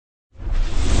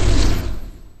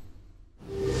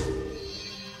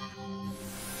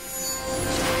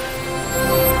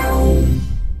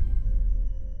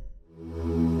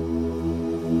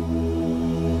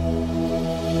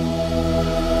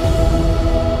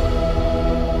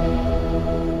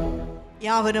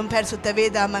யாவரும் பரிசுத்த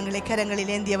வேதாமங்களை கரங்களில்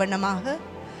ஏந்திய வண்ணமாக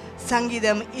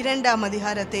சங்கீதம் 2ஆம்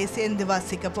அதிகாரத்தை சேர்ந்து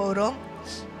வாசிக்க போகிறோம்.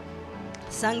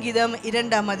 சங்கீதம்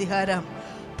 2ஆம் அதிகாரம்,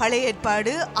 பழைய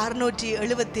ஏற்பாடு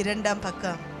 672ஆம்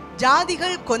பக்கம்.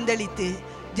 ஜாதிகள் கொந்தளித்து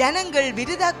ஜனங்கள்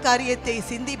விருதா காரியத்தை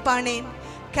சிந்திப்பானேன்.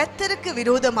 கர்த்தருக்கு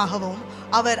விரோதமாகவும்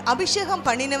அவர் அபிஷேகம்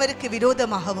பண்ணினவருக்கு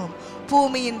விரோதமாகவும்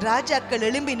பூமியின் ராஜாக்கள்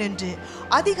எழும்பி நின்று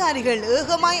அதிகாரிகள்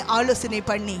ஏகமாய் ஆலோசனை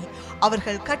பண்ணி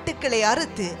அவர்கள் கட்டுக்களை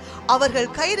அறுத்து அவர்கள்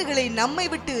கயிறுகளை நம்மை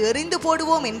விட்டு எறிந்து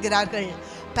போடுவோம் என்கிறார்கள்.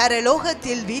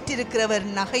 பரலோகத்தில் வீற்றிருக்கிறவர்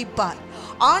நகைப்பார்,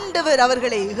 ஆண்டவர்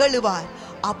அவர்களை இகழுவார்.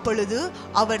 அப்பொழுது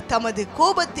அவர் தமது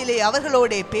கோபத்திலே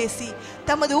அவர்களோட பேசி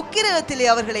தமது உக்கிரகத்திலே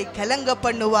அவர்களை கலங்க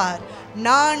பண்ணுவார்.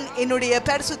 நான் என்னுடைய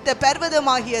பரிசுத்த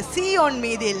பர்வதமாகிய சீயோன்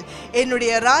மீதில்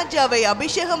என்னுடைய ராஜாவை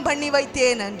அபிஷேகம் பண்ணி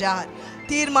வைத்தேன் என்றார்.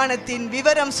 தீர்மானத்தின்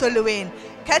விவரம் சொல்லுவேன்.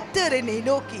 கர்த்தர் என்னை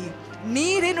நோக்கி,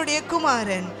 நீர் என்னுடைய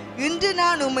குமாரன், இன்று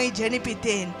நான் உம்மை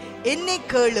ஜனிப்பித்தேன், என்னை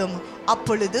கேளும்.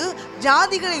 அப்பொழுது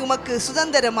ஜாதிகளை உமக்கு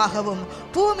சுதந்திரமாகவும்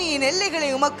பூமியின் எல்லைகளை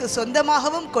உமக்கு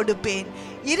சொந்தமாகவும் கொடுப்பேன்.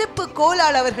 இருப்பு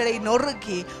கோலால் அவர்களை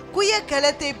நொறுக்கி குய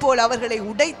கலத்தை போல் அவர்களை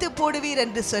உடைத்து போடுவீர்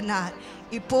என்று சொன்னார்.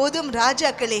 இப்போதும்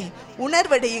ராஜாக்களே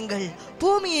உணர்வடையுங்கள்,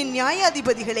 பூமியின்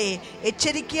நியாயாதிபதிகளே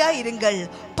எச்சரிக்கையாயிருங்கள்.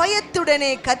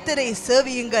 பயத்துடனே கர்த்தரை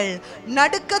சேவியுங்கள்,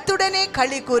 நடுக்கத்துடனே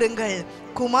களி கூறுங்கள்.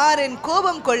 குமாரன்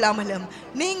கோபம் கொள்ளாமலும்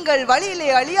நீங்கள் வழியிலே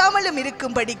அழியாமலும்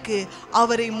இருக்கும்படிக்கு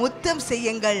அவரை முத்தம்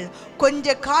செய்யுங்கள்.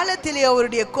 கொஞ்ச காலத்திலே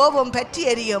அவருடைய கோபம் பற்றி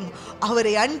எறியும்.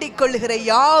 அவரை அண்டிக் கொள்ளுகிற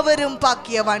யாவரும்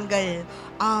பாக்கியவான்கள்.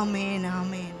 ஆமேன்,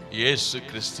 ஆமேன். இயேசு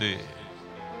கிறிஸ்து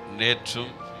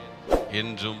நேற்றும்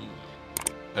இன்றும்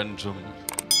என்றும்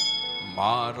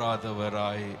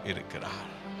மாறாதவராய் இருக்கிறார்.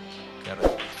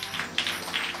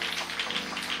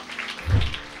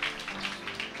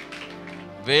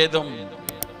 வேதம்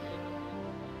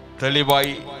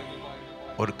தெளிவாய்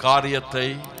ஒரு காரியத்தை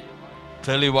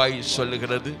தெளிவாய்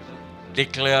சொல்லுகிறது,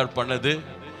 டிக்ளேர் பண்ணது.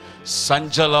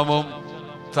 சஞ்சலமும்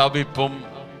தவிப்பும்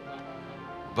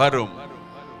வரும்.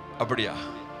 அப்படியா?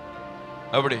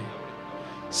 அப்படி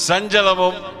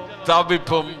சஞ்சலமும்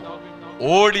தவிப்பும்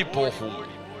ஓடி போகும்,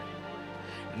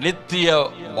 நித்திய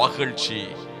மகிழ்ச்சி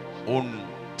உன்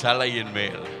தலையின்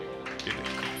மேல்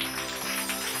இருக்கும்.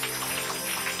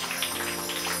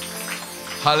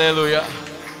 Hallelujah.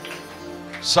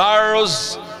 Sorrows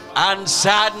and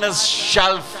sadness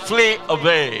shall flee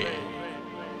away.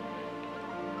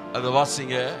 அது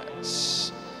வாசிங்க.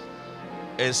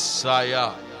 எசாயா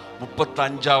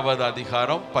 35வது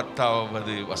அதிகாரம்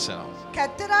 10வது வசனம்.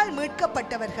 கர்த்தரால்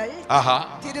மீட்கப்பட்டவர்கள்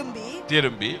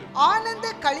திரும்பி ஆனந்த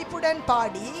களிப்புடன்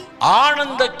பாடி,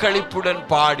 ஆனந்த களிப்புடன்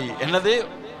பாடி. என்னது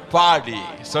பாடி?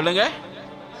 சொல்லுங்க.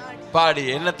 பாடி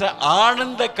என்னத்த?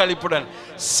 ஆனந்த களிப்புடன்.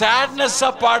 சேட்னஸா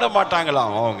பாட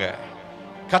மாட்டாங்களாம் அவங்க.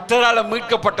 கர்த்தரால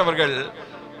மீட்கப்பட்டவர்கள்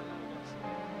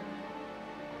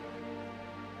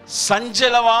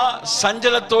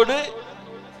சஞ்சலத்தோடு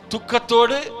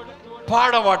துக்கத்தோடு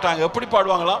பாட மாட்டாங்க. எப்படி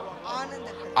பாடுவாங்களாம்?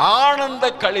 ஆனந்த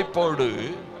களிப்போடு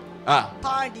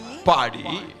பாடி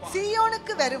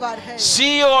சீயோனுக்கு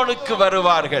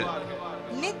வருவார்கள்.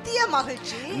 நித்திய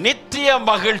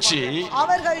மகிழ்ச்சி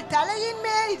அவர்கள் தலையின்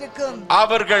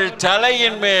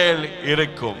மேல்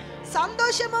இருக்கும்.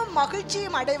 சந்தோஷமும்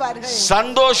மகிழ்ச்சியும்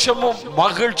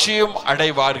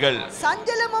அடைவார்கள்.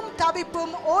 சஞ்சலமும்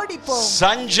தவிப்பும்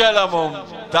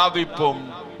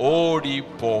ஓடி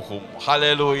போகும்.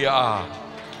 ஹல்லேலூயா.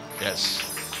 எஸ்,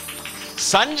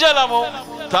 சஞ்சலமும்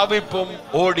தவிப்பும்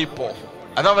ஓடி போகும்.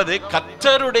 அதாவது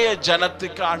கர்த்தருடைய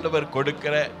ஜனத்துக்கு ஆண்டவர்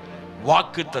கொடுக்கிற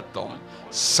வாக்குத்தத்தம்,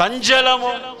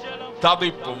 சஞ்சலமும்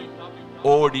தவிப்பும்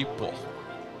ஓடி போகும்.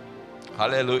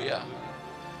 ஹல்லேலூயா.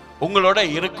 உங்களோட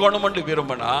இருக்கணும் என்று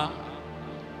விரும்பினா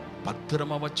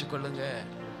பத்திரமா வச்சுக்கொள்ளுங்க.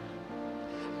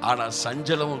 ஆனா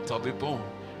சஞ்சலமும் தவிப்பும்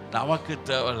நமக்கு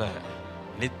தேவையில்ல.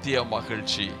 நித்திய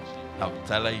மகிழ்ச்சி நம்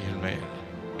தலையின் மேல்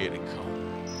இருக்கும்.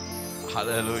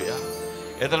 ஹல்லேலூயா.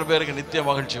 எத்தனை பேருக்கு நித்திய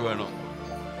மகிழ்ச்சி வேணும்?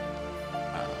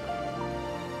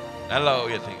 நல்லா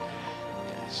உயர்த்துங்க.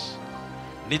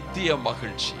 நித்திய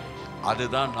மகிழ்ச்சி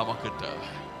அதுதான் நமக்கு தேவை.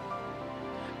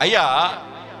 ஐயா,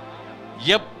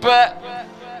 எப்ப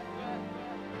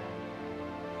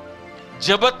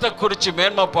ஜெபத்தை குறித்து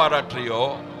மேன்மை பாராட்டுறியோ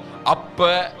அப்ப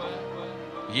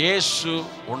இயேசு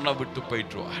உன்னை விட்டு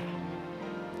போயிட்டுவார்.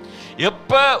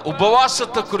 எப்ப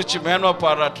உபவாசத்தை குறித்து மேன்மை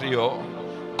பாராட்டுறியோ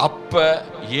அப்ப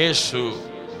இயேசு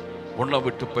உன்னை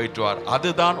விட்டு போயிட்டுவார்.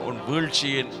 அதுதான் உன்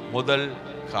வீழ்ச்சியின் முதல்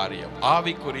காரியம்,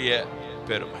 ஆவிக்குரிய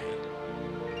பெருமை.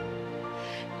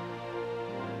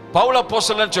 பவுல்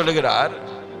அப்போஸ்தலன் சொல்லுகிறார்,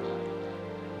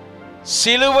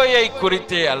 சிலுவையை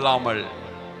குறித்தே அல்லாமல்,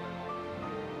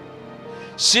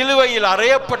 சிலுவையில்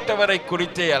அறையப்பட்டவரை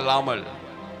குறித்தே அல்லாமல்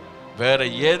வேற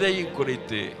எதையும்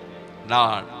குறித்து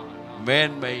நான்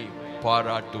மேன்மை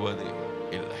பாராட்டுவது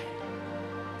இல்லை.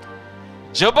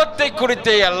 ஜெபத்தை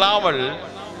குறித்தே அல்லாமல்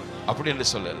அப்படின்னு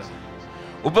சொல்லல,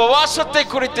 உபவாசத்தை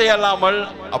குறித்தே அல்லாமல்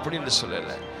அப்படின்னு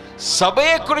சொல்லல,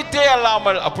 சபையை குறித்தே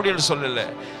அல்லாமல் அப்படின்னு சொல்லல,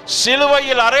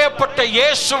 சிலுவையில் அறையப்பட்ட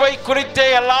இயேசுவை குறித்தே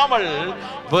அல்லாமல்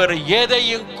வேறு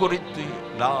எதையும் குறித்து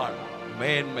நான்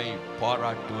மேன்மை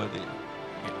பாராட்டுவது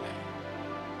இல்லை.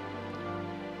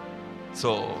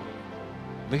 சோ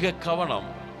மிக கவனம்.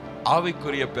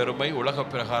 ஆவிக்குரிய பெருமை, உலக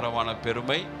பிரகாரமான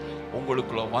பெருமை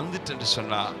உங்களுக்குள்ள வந்துட்டு என்று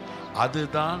சொன்னா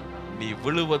அதுதான் நீ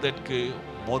விழுவதற்கு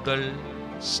முதல்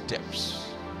ஸ்டெப்ஸ்.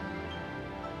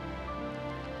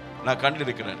 நான்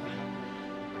கண்டிருக்கிறேன்,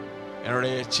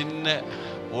 என்னுடைய சின்ன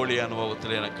ஊழிய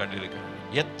அனுபவத்தில் எனக்கு கண்டிருக்கிறேன்.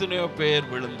 எத்தனையோ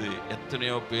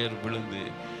பேர் விழுந்து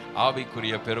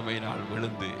ஆவிக்குரிய பெருமையினால்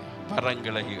விழுந்து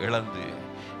வரங்களை இழந்து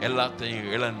எல்லாத்தையும்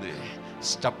இழந்து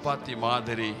ஸ்டப்பாத்தி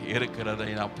மாதிரி இருக்கிறதை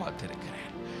நான் பார்த்திருக்கிறேன்.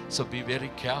 So be very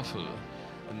careful.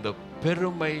 இந்த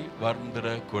பெருமை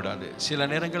வந்துடக்கூடாது. சில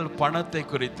நேரங்கள் பணத்தை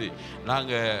குறித்து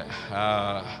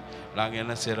நாங்கள்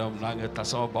என்ன செய்கிறோம், நாங்கள்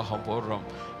தசமபாகம் போடுறோம்,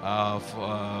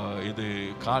 இது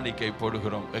காணிக்கை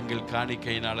போடுகிறோம், எங்கள்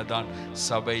காணிக்கையினால தான்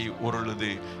சபை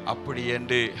உருளுது அப்படி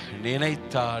என்று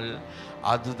நினைத்தால்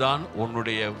அதுதான்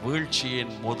உன்னுடைய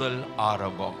வீழ்ச்சியின் முதல்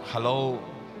ஆரம்பம். ஹலோ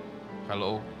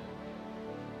ஹலோ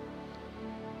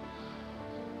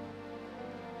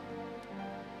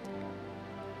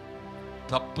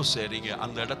தப்பு செய்றீங்க,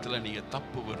 அந்த இடத்துல நீங்க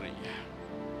தப்பு விடுறீங்க.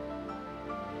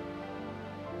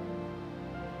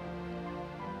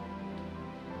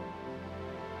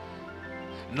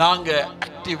 நாங்க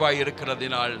ஆக்டிவா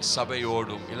இருக்கிறதினால் சபை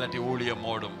ஓடும், இல்லாட்டி ஊழியம்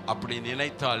ஓடும் அப்படி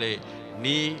நினைத்தாலே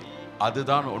நீ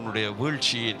அதுதான் உன்னுடைய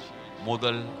வீழ்ச்சியின்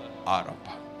முதல்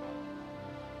ஆரம்பம்.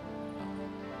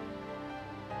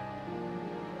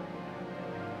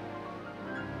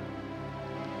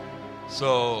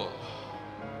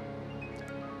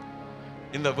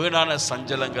 இந்த வீணான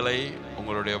சஞ்சலங்களை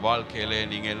உங்களுடைய வாழ்க்கையிலே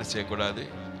நீங்க என்ன செய்யக்கூடாது,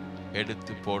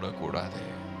 எடுத்து போடக்கூடாது.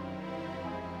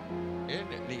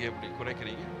 ஏன் நீங்க எப்படி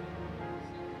குறைக்கிறீங்க?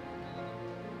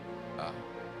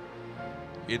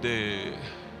 இது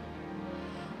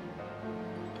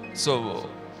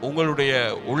உங்களுடைய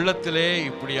உள்ளத்திலே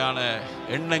இப்படியான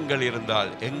எண்ணங்கள்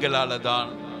இருந்தால், எங்களால தான்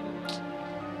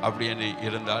அப்படின்னு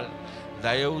இருந்தால்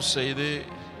தயவு செய்து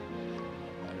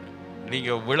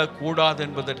நீங்க விழக்கூடாது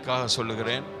என்பதற்காக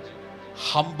சொல்லுகிறேன்.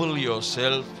 Humble your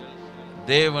self.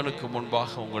 தேவனுக்கு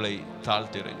முன்பாக உங்களை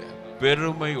தாழ்த்திடுங்க.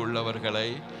 பெருமை உள்ளவர்களை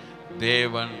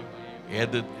தேவன்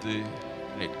எதிர்த்து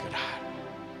நிற்கிறார்.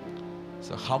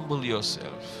 So humble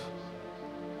yourself.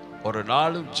 ஒரு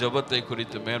நாளும் ஜெபத்தை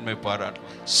குறித்து மேன்மை பாராட்டு.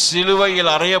 சிலுவையில்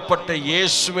அறையப்பட்ட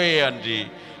இயேசுவே அன்றி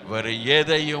வேறு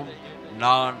எதையும்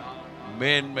நான்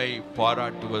மேன்மை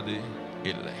பாராட்டுவது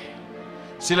இல்லை.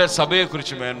 சிலர் சபையை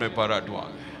குறித்து மேன்மை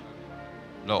பாராட்டுவாங்க.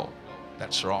 No,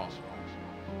 that's wrong.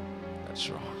 That's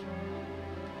wrong.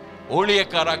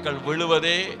 ஊழியக்காரர்கள்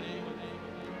விழுவதே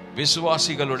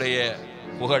விசுவாசிகளுடைய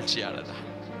புகழ்ச்சியானதான்.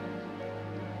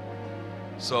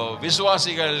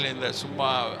 விசுவாசிகள் இந்த சும்மா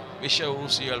விஷ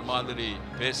ஊசிகள் மாதிரி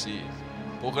பேசி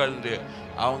புகழ்ந்து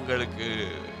அவங்களுக்கு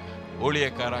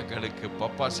ஊழியக்காரர்களுக்கு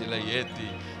பப்பாசில ஏற்றி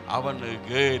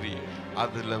அவனுக்கு ஏறி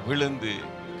அதுல விழுந்து,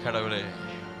 கடவுளே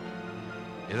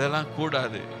இதெல்லாம்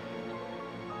கூடாது,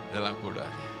 இதெல்லாம்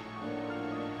கூடாது.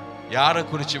 யாரை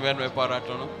குறித்து மேன்மை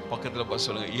பாராட்டணும்? பக்கத்தில் பார்த்து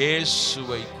சொல்லுங்க,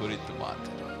 இயேசுவை குறித்து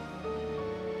மாத்திரம்.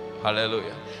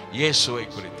 ஹல்லேலூயா, இயேசுவை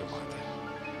குறித்து மாத்திரம்.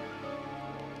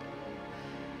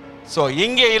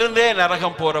 இங்கே இருந்தே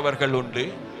நரகம் போறவர்கள் உண்டு,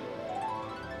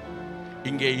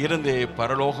 இங்கே இருந்தே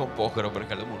பரலோகம்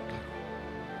போகிறவர்களும் உண்டு.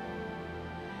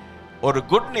 ஒரு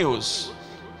குட் நியூஸ்,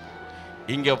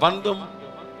 இங்க வந்தும்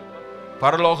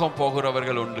பரலோகம்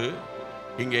போகிறவர்கள் உண்டு,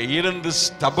 இங்க இருந்து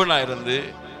ஸ்டபனா இருந்து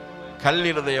கல்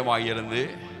இருதயமாக இருந்து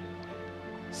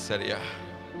சரியா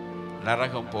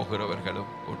நரகம்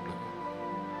போகிறவர்களும் உண்டு.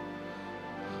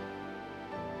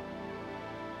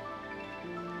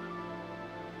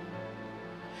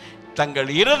 தங்கள்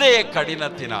இருதய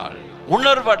கடினத்தினால்,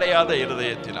 உணர்வடையாத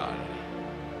இருதயத்தினால்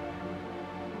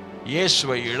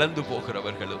இயேசுவை இழந்து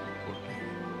போகிறவர்களும் உண்டு.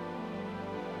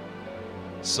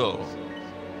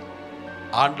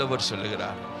 ஆண்டவர்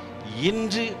சொல்லுகிறார்,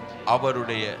 இன்று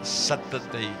அவருடைய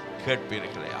சத்தத்தை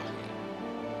கேட்பீர்களே.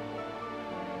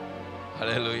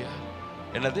 ஹல்லேலூயா.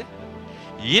 என்னது?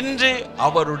 இன்று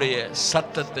அவருடைய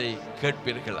சத்தத்தை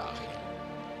கேட்பீர்களாக.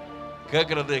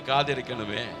 கேட்கறது காது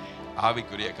இருக்கணுமே,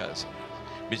 ஆவிக்குரிய காது.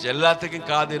 மிச்சம் எல்லாத்துக்கும்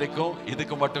காது இருக்கும்,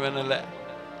 இதுக்கு மட்டும் என்ன இல்லை,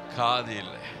 காது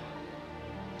இல்லை.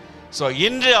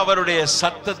 இன்று அவருடைய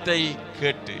சத்தத்தை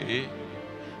கேட்டு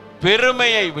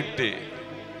பெருமையை விட்டு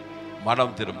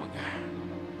மனம் திரும்புங்க.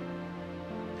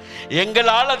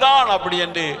 எங்களால தான் அப்படி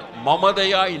என்று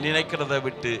மமதையாய் நினைக்கிறத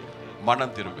விட்டு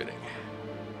மனம் திரும்புறீங்க.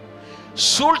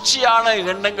 சூழ்ச்சியான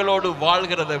எண்ணங்களோடு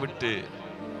வாழ்கிறத விட்டு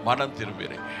மனம்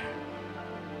திரும்புறீங்க.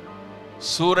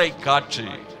 சூறை காற்று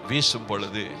வீசும்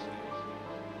பொழுது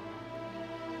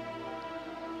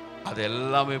அது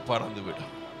எல்லாமே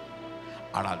பறந்துவிடும்.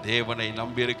 ஆனால் தேவனை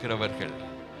நம்பியிருக்கிறவர்கள்,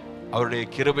 அவருடைய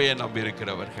கிருபையை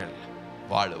நம்பியிருக்கிறவர்கள்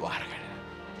வாழுவார்கள்.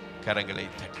 கரங்களை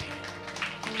தட்டி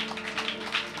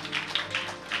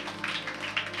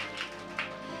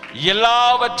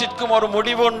எல்லாவற்றிற்கும் ஒரு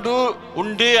முடிவு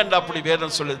உண்டு என்று அப்படி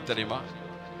வேதம் சொல்லுது தெரியுமா?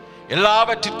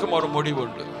 எல்லாவற்றிற்கும் ஒரு முடிவு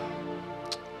உண்டு.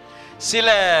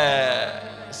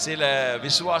 சில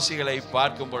விசுவாசிகளை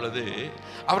பார்க்கும் பொழுது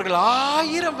அவர்கள்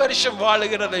 1000 வருஷம்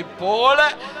வாழுகிறதை போல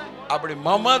அப்படி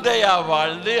மமதையா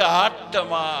வாழ்ந்து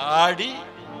ஆட்டமா ஆடி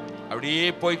அப்படியே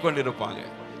போய்கொண்டிருப்பாங்க.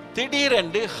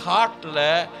 திடீரென்று ஹார்ட்ல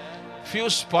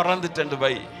ஃபியூஸ் பறந்துட்டு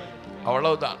வை,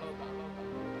 அவ்வளவுதான்.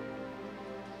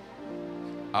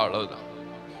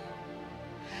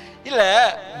 இல்ல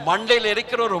மண்டையில்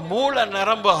இருக்கிற ஒரு மூளை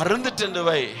நரம்பு அருந்துட்டு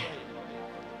வை,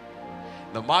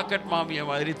 இந்த மார்க்கெட் மாமிய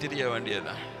மாதிரி தெரிய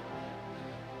வேண்டியதுதான்.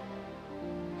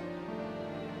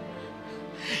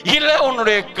 இல்ல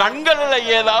உன்னுடைய கண்களில்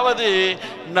ஏதாவது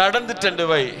நடந்துட்டு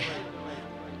வை,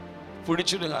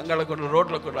 பிடிச்சிடுங்க, அங்களை கொண்டு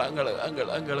ரோட்ல கொண்டு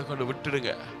அங்களை கொண்டு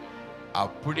விட்டுடுங்க.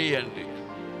 அப்படி என்று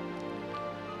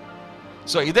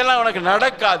இதெல்லாம் உனக்கு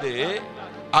நடக்காது.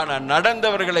 ஆனா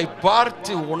நடந்தவர்களை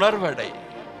பார்த்து உணர்வடை.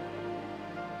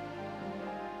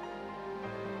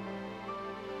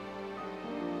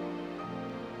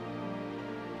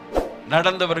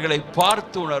 நடந்தவர்களை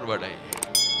பார்த்து உணர்வடை.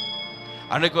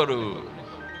 அன்னைக்கு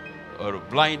ஒரு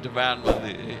பிளைண்ட் மேன்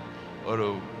வந்து ஒரு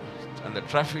அந்த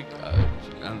டிராஃபிக்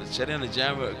அந்த சரியான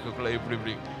ஜாமுக்குள்ள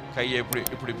இப்படி கையை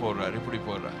இப்படி போடுறார்.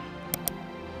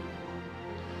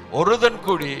 ஒருதன்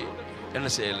கூடி என்ன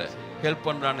செய்யல, ஹெல்ப்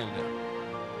பண்றான்னு இல்லை,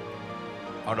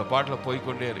 அவனோட பாட்டில்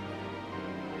போய்கொண்டே இருக்கு.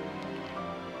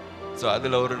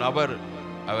 அதுல ஒரு நபர்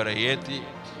அவரை ஏற்றி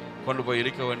கொண்டு போய்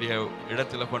இருக்க வேண்டிய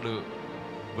இடத்துல கொண்டு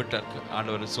விட்டார்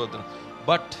ஆண்டவர் சோதனம்.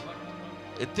 பட்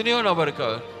எத்தனையோ நபருக்கு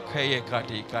கையை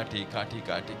காட்டி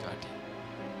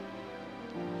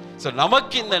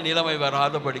நமக்கு இந்த நிலைமை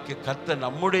வராதபடிக்கு கர்த்தர்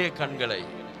நம்முடைய கண்களை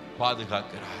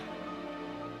பாதுகாக்கிறார்.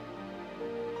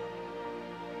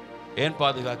 ஏன்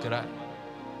பாதுகாக்கிறார்?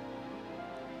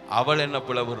 அவள் என்ன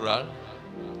பிளவுறாள்,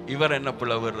 இவர் என்ன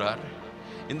பிளவுறார்,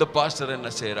 இந்த பாஸ்டர்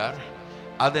என்ன செய்யறார்,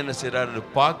 அது என்ன செய்யறார்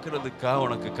பார்க்கிறதுக்காக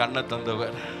உனக்கு கண்ணை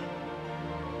தந்தவர்.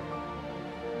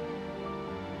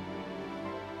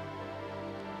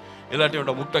 இல்லாட்டி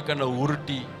உன்னோட முட்டை கண்ணை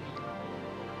உருட்டி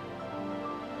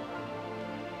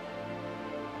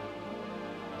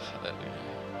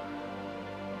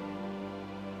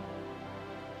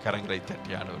கரங்களை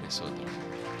தட்டி ஆண்டவரை சோதனை.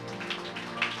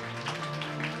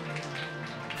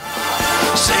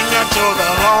 Sing unto the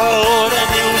Lord a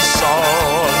new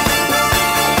song.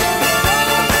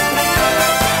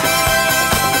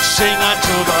 Sing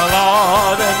unto the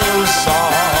Lord a new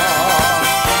song.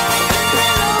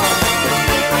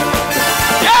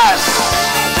 Yes!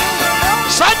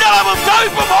 சஞ்சலமும்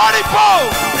தவிப்பும் ஓடிப்போ,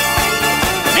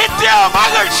 நித்திய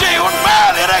மகிழ்ச்சி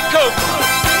உன்மேல் இருக்கும்.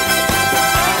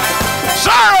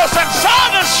 Sorrows and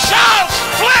sadness shall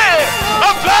flee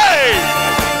away.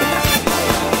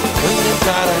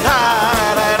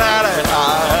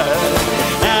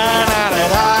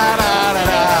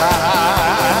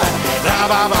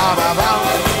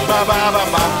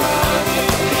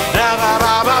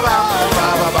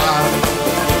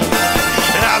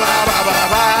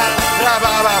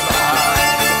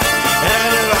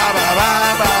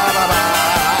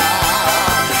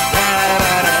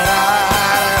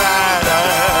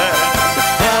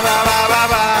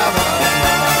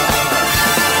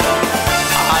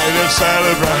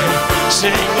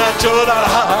 Sing unto the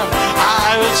Lord,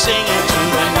 I will sing into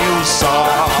the new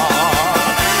song.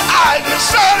 I will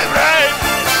celebrate.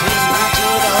 Sing unto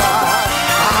the Lord,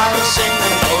 I will sing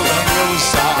into the new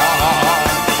song.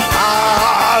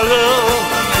 I will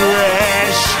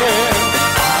praise Him.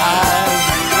 I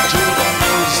will to the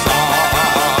new song.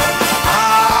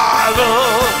 I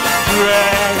will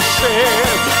praise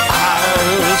Him. I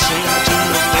will sing to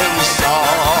the new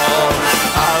song.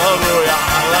 Hallelujah,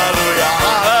 hallelujah,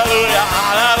 hallelujah.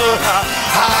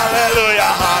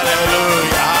 Hallelujah,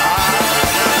 hallelujah,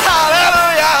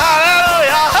 hallelujah, hallelujah,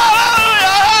 hallelujah.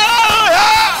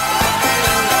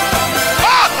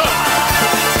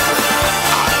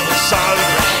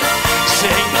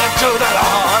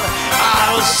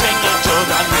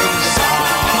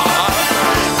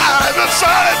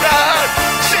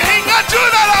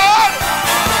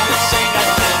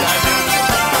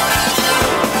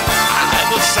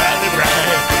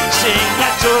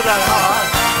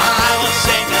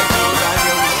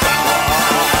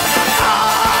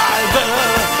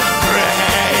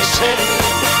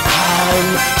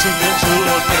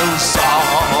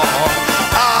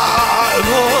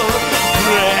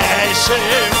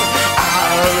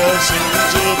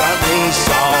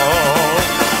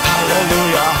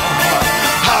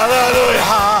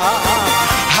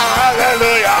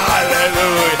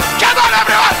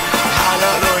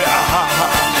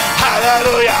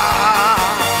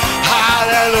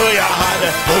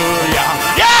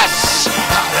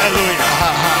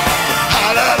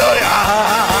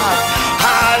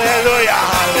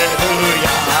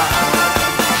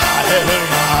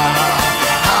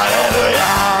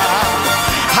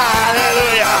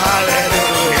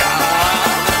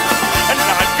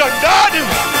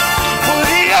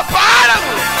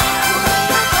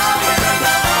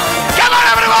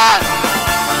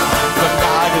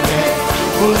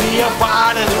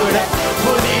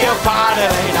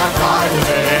 பாடலை நான்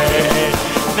பாடுவேன்.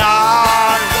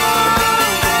 நான்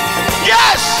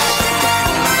yes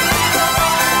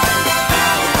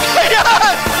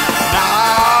நான்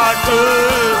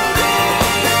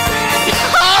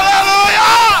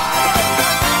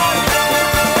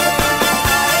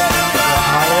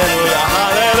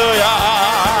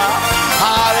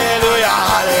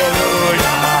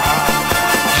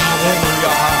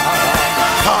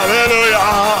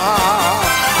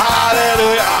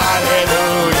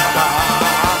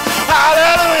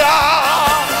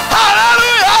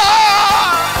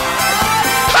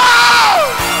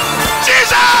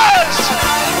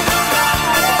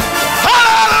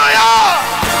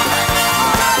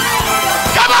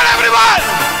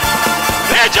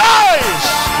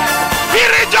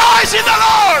rejoice in the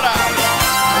Lord.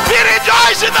 We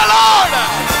rejoice in the Lord.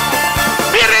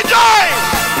 We rejoice.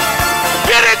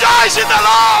 We rejoice in the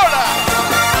Lord.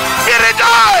 We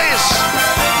rejoice.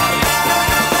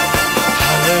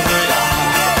 Hallelujah.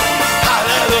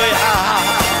 Hallelujah.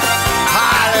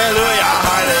 Hallelujah.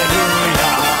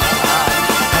 Hallelujah.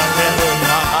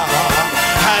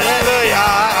 Hallelujah.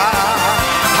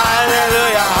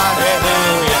 Hallelujah.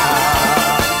 Hallelujah.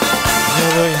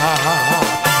 Hallelujah.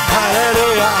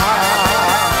 Hallelujah.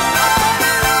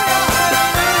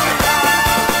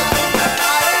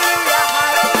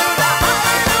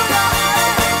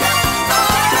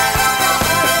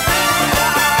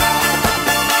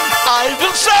 I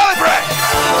will celebrate.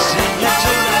 Sing it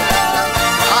to the Lord.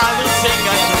 I will sing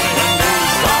it to the new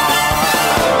song.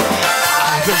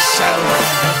 I will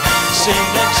celebrate. Sing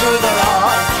it to the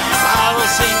Lord. I will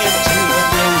sing it to the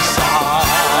new song.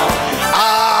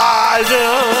 I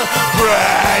will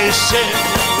praise Him.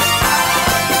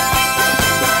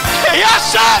 Yes,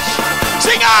 church.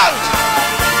 Sing out.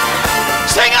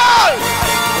 Sing out.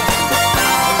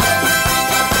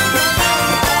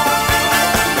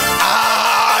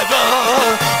 I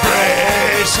will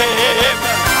praise Him.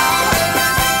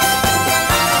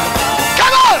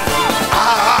 Come on.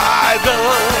 I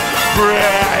will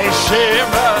praise Him.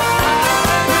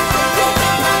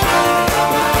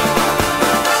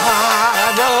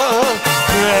 I will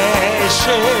praise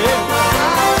Him.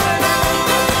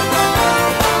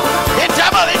 In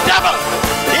double, in double,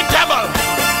 in double.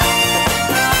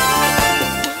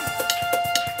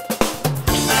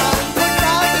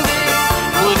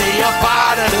 புதிய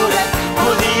பாடலுடன்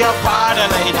புதிய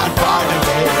பாடலை நான்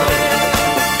பாடுவேன்.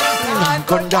 நான்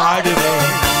கொண்டாடுவேன்.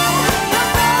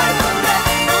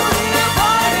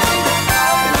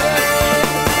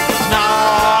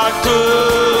 நான்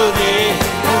துதிப்பேன்.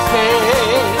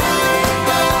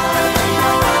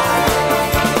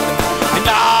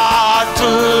 நான்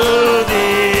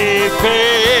துதிப்பேன்.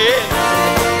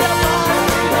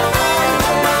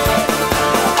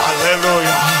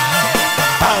 Hallelujah.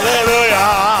 Hallelujah.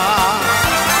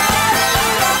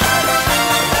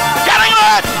 Getting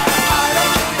it.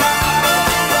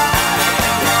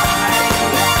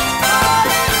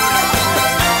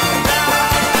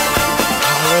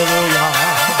 Hallelujah.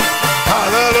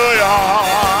 Hallelujah.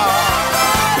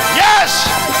 Yes.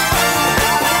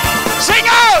 Sing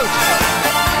out.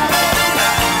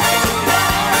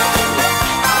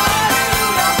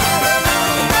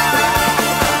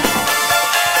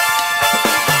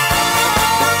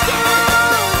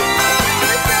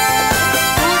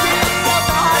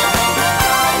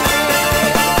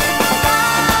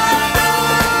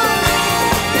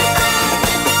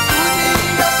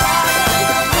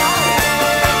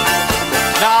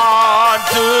 நான்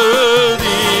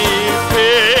துதிப்பேன்.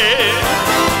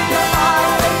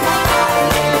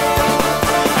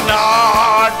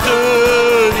 நான்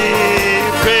துதிப்பேன்.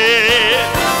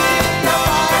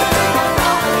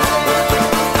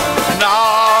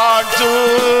 நான்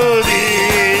துதிப்பேன்.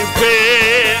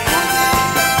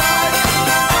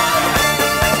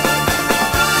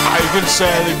 I will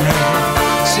celebrate.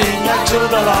 Sing it to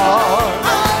the Lord.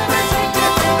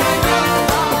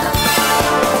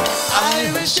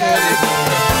 I will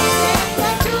celebrate.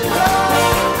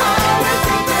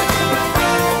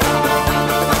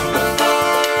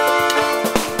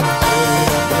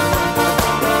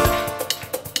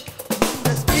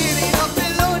 The Spirit of the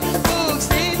Lord moves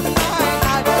in my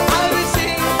heart. I will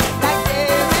sing like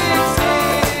David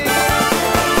sings.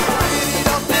 The Spirit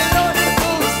of the Lord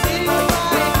moves in my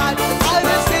heart. I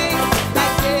will sing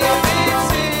like David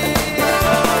sings.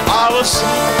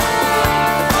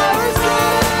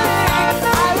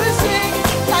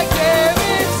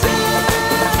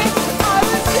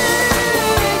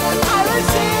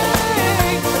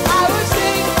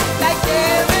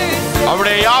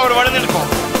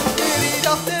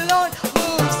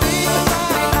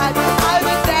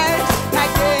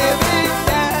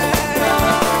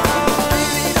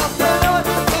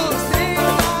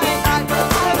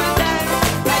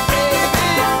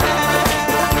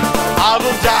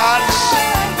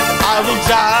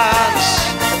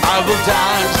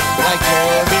 dance like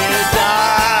David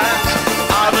danced.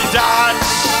 I will dance,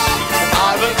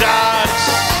 I will dance,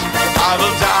 I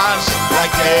will dance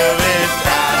like David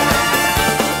danced.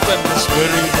 When the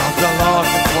Spirit of the Lord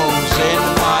moves in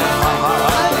my heart,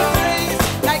 I will praise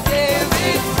like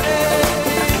David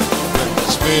praised. when the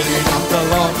Spirit of the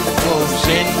Lord moves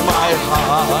in my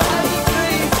heart, I will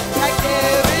praise like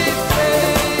David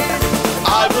praised.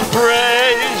 I will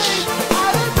praise. I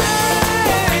will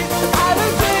praise, I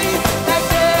will praise like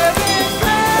David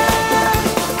praised.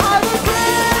 I will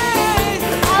praise,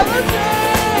 I will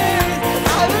praise,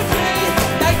 I will praise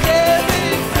like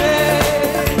David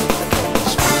praised.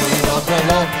 Spirit of the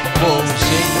Lord moves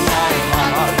in my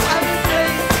heart. I will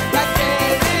praise like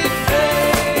David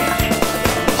praised.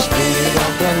 Spirit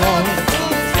of the Lord.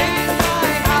 Moves in my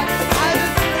heart. I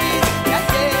will praise like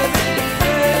David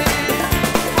praised.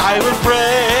 I will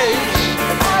praise.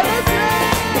 I will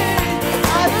praise,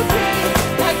 I will praise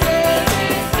like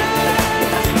David praised.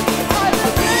 I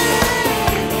will praise,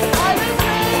 I will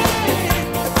praise,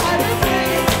 I will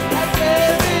praise like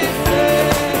David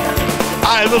praised.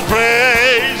 I will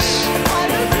praise. I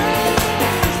will praise,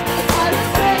 I will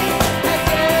praise like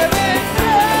David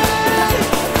praised.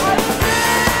 I will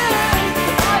praise,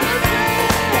 I will praise,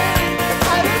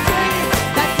 I will praise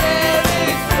like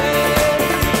David praised.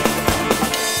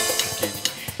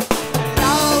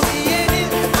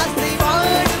 ராவியனில்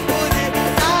அசைவாடும்போது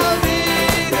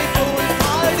தாவீதைப் போல்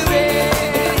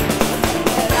பாடுவேன்.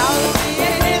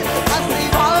 ராவியனில்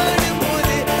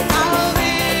அசைவாடும்போது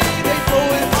தாவீதைப்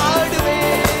போல்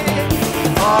பாடுவேன்.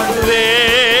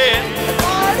 பாடுவேன்.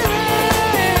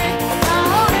 பாடுவேன்,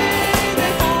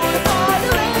 தாவீதைப் போல்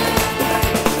பாடுவேன்.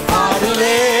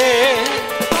 பாடுவேன்.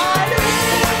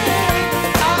 பாடுவேன்,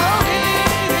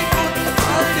 தாவீதைப் போல்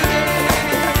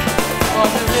பாடுவேன்.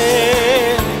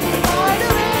 பாடுவேன்.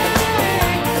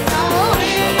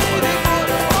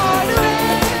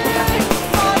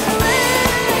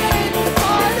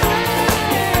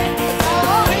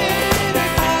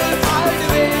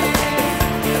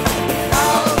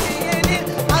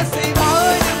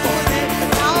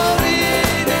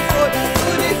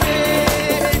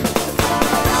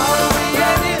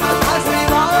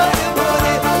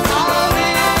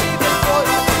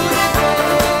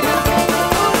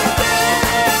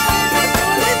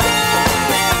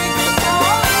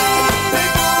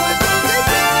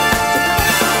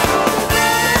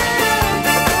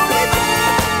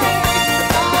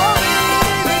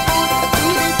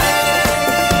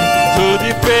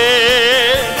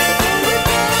 துதிப்பேன்.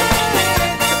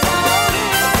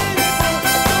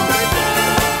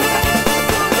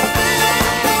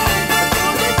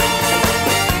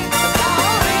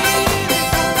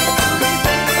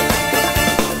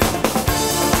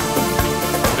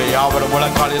 நம்முடைய யாவரும்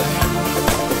முழங்காலில்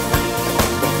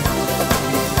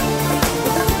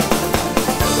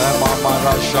மாமா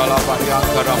Shala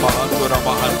பரியாங்கர மகந்துர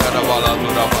மகந்தர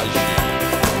வலதுர Vashi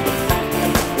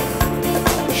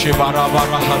Shibara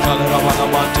bara hatala ramana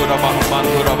mantura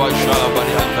mahamantura bashala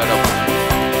bariandara.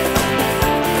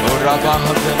 Uraba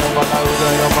hatala bala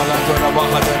udara bala tura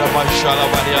bahadara bashala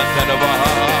bariandara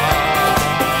baha.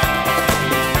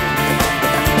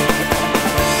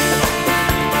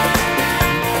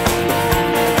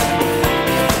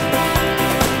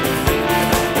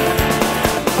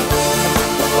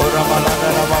 Ura bala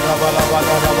dara bala bala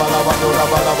bala bala bala ura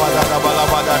bala bala bala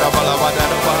bala bala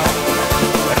bala bala.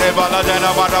 Rebala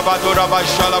dana bara badura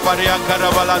bashala bariankara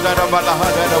bala dana bala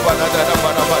hadana bala dana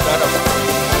bala bala.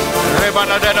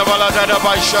 Rebala dana bala dana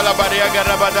bashala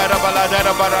bariankara bala bala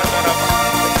dana bala dana.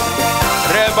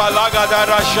 Rebala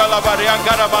gadara shala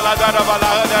bariankara bala dana bala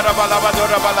hadana bala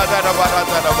badura bala dana bala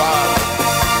dana bala.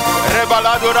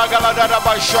 Rebala dura gala dana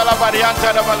bashala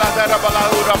bariankara bala dana bala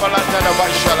ura bala dana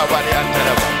bashala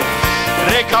bariankara bala.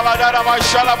 Rekaladara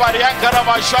mashala bariyankara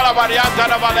mashala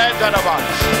bariyantara balendara ba.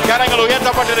 கரங்கள்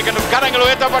உயர்த்தப்பட்டிருக்கட்டும். கரங்கள்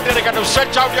உயர்த்தப்பட்டிருக்கட்டும்.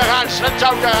 Stretch out your hands. Stretch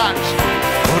out your hands.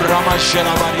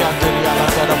 Urramashala bariyantari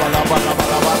aladara bala bala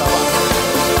bala bala bala.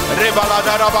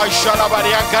 Rebaladara mashala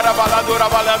bariyankara baladura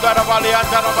baladara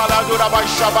baliyantara baladura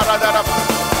basha baladara ba.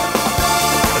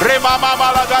 Remama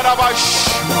baladara bash.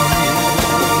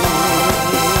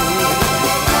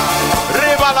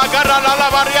 Rebala garra la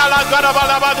variala garra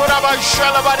bala badura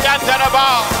bashala bariyantara ba.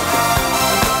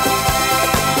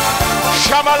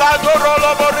 Shamala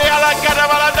dorolo boriala garra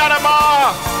baladara ba.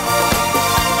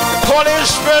 Holy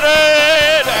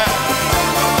Spirit,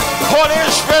 Holy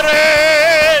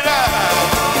Spirit,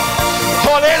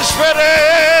 Holy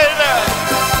Spirit,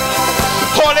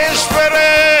 Holy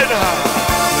Spirit,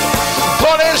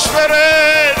 Holy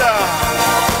Spirit.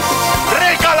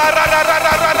 Regala ra ra ra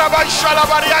ra ra ra bashala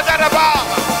bariada ra ba.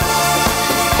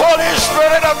 Holy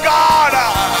Spirit of God.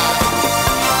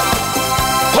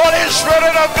 Holy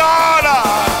Spirit of God.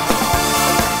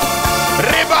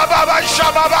 Ribaba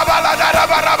shaba baba la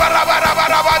raba raba raba raba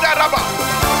raba raba.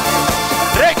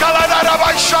 Rekala raba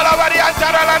shala varianta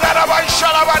raba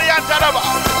shala varianta raba.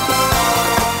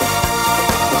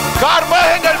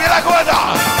 கார்மேகங்கள் விலகுவதாக.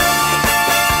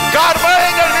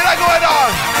 கார்மேகங்கள் விலகுவதாக.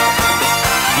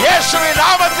 இயேசுவின்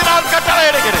நாமத்தினால்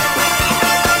கட்டளையிடுகிறேன்.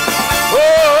 ஓ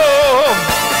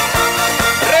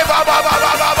ரே பாபா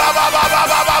பாபா பாபா பாபா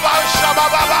பாபா பாபா ஷபா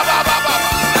பாபா பாபா பாபா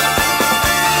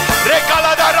ரே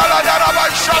கலா ரா ரா ரா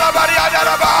ஷலா பரியா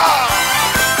ரபா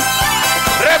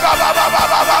ரே Baba Baba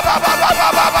Baba Baba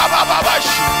Baba Baba Baba.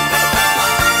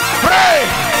 Pray.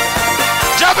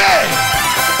 Jabe.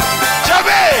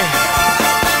 Jabe.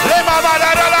 Le mama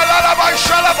la la la la ba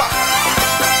shalaba.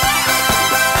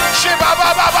 She ba ba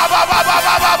ba ba ba ba ba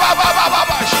ba ba ba ba ba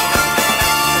ba.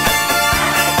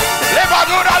 Le ba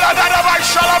du la la la ba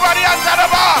shalaba ri anta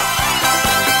ba.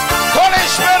 Holy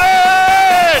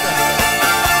Spirit.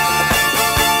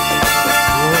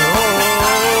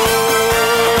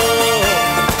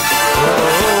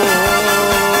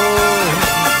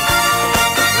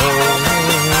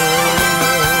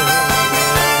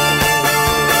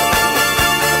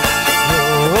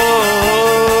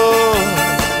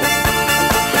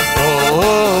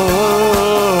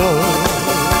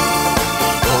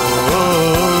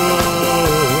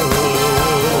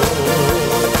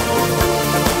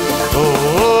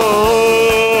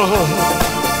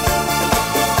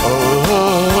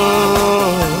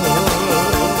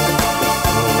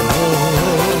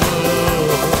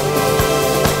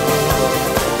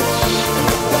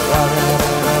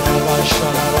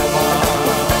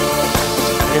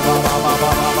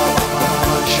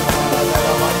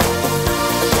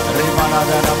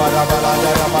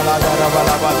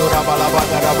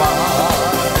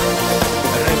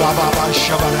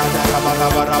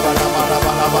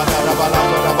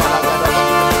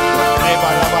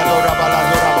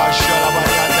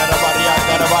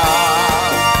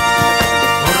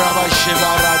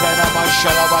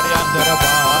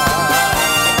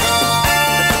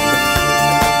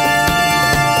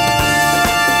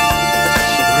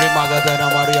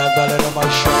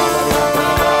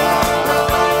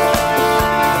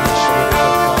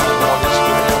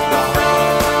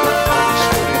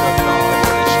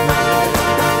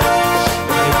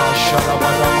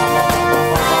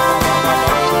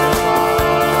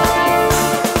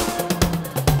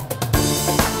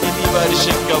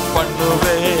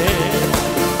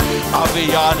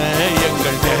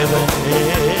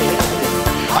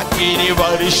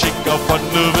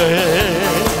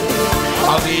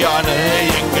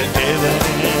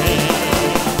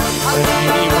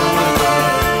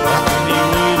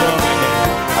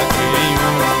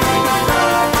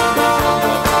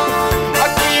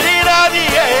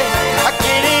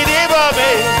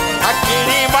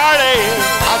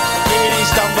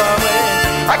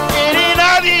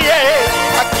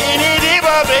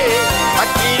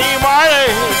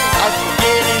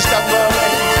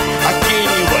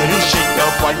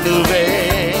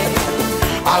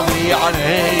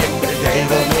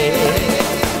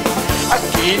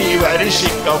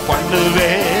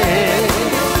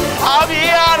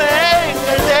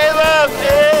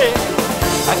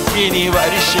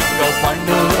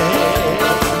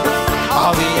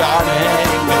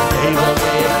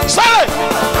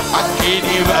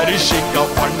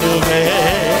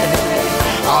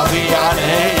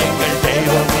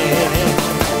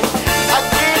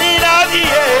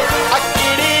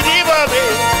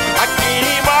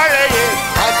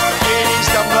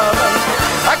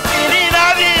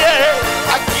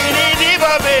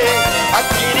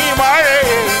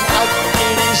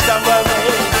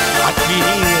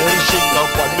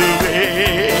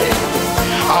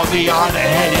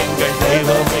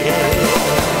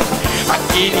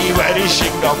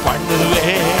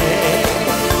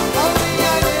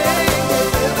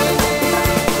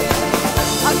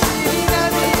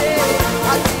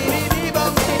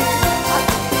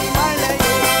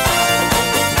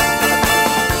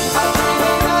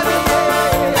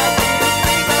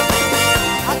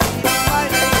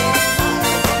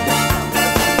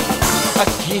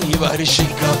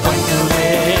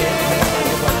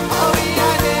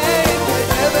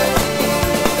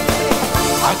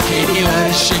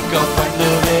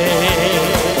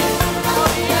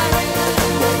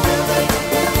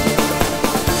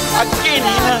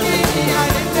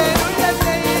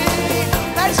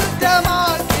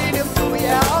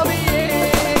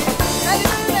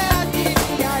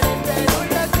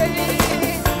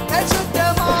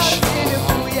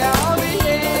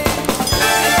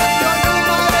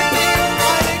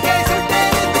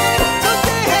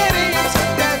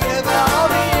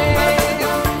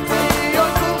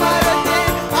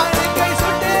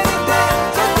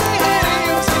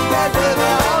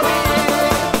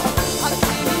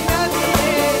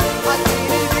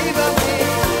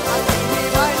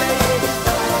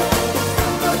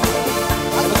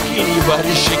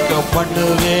 வருஷிக்க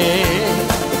பண்ணுவே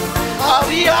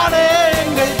ஆவியானே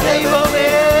எங்கள் தெய்வமே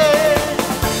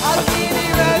அக்கினி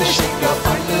வருஷிக்க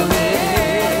பண்ணுவே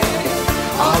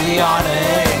ஆவியானே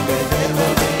எங்கள்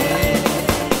தெய்வமே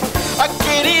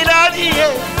அக்கினி நதியே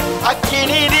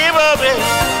அக்கினி தீபமே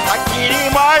அக்கினி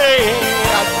மழையே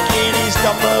அக்கினி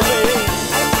ஸ்தம்பமே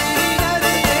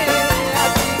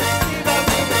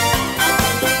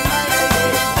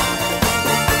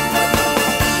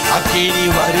அக்கினி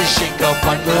வருஷிக்க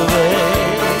பண்ணுவே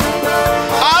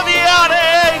ஆவியானே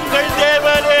எங்கள்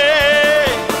தேவனே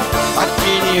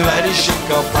அக்கினி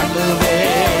வருஷிக்க பண்ணுவே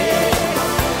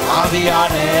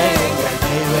ஆவியானே எங்கள்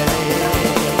தேவனே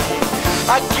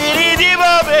அக்கினி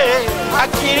தீபமே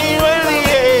அக்கினி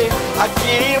வழியே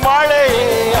அக்கினி மழையே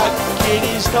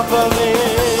அக்கினி ஸ்தம்பமே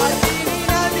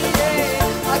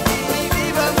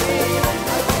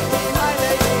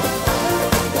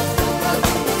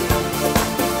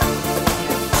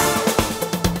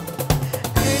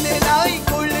அனலாய்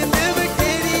கொழுந்து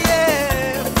விட்டெறிய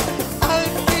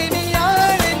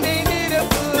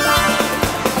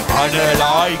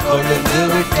அனலாய் கொழுந்து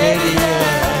விட்டெறிய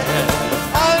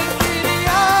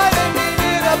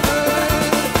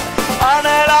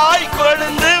அனலாய்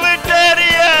கொழுந்து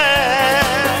விட்டெறிய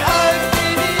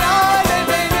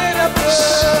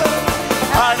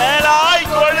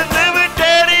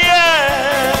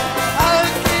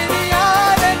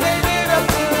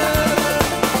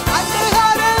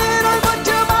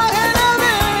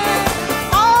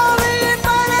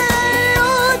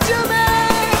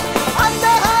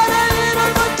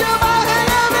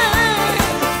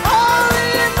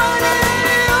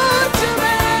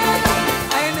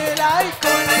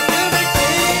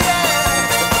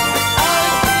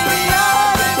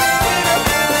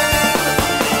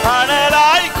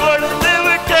அனலாய் கொழுந்து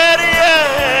விட்டெறிய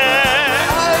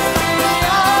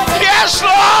Yes,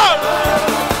 Lord!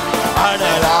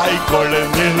 அனலாய்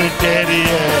கொழுந்து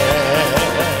விட்டெறிய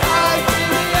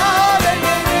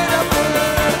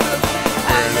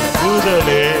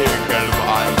எழுப்புதலே எங்கள்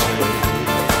வாஞ்சை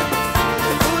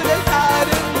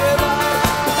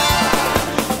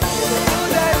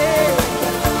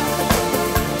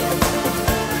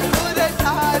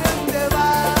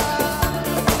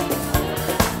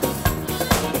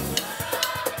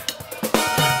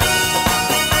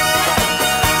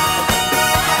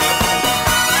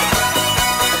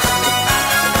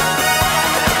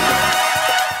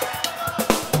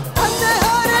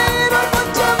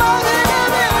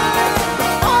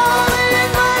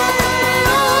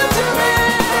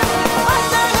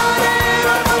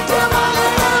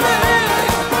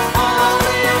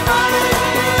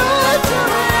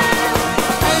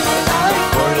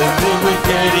கொழுந்து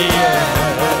விட்டெறிய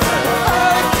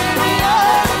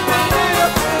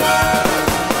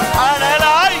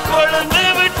அனலாய் கொழுந்து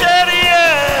விட்டெறிய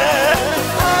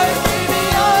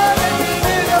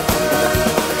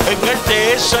எங்கள்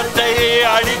தேசத்தை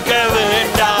அழிக்க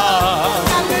வேண்டாம்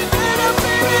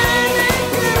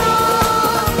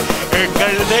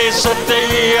எங்கள் தேசத்தை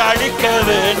அழிக்க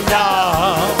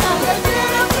வேண்டாம்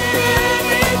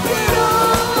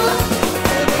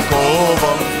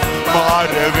கோபம் மாற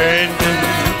வேண்டும்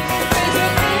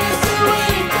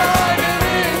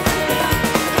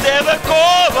தேவ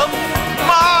கோபம்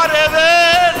மாற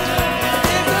வேண்டும்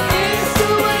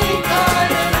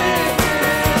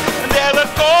தேவ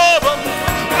கோபம்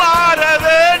மாற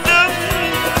வேண்டும்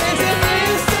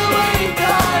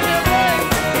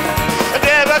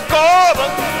தேவ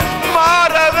கோபம்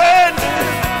மாற வேண்டும்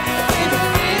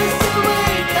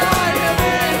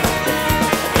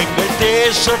எங்கள்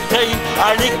தேசத்தை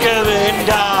அழிக்க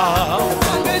வேண்டாம்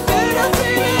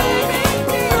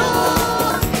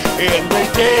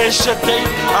எங்கள் தேசத்தை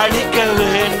அழிக்க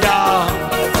வேண்டாம்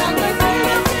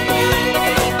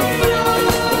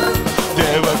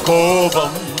தேவ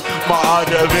கோபம்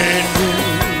மாற வேண்டும்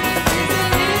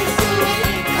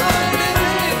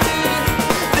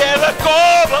தேவ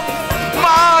கோபம்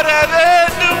மாற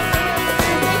வேண்டும்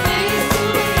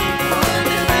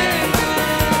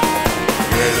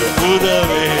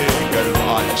எழுப்புதவே எங்கள்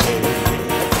வாஞ்சை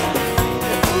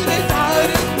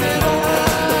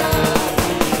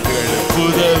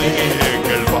எழுப்புதவே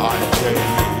எங்கள் வாஞ்சை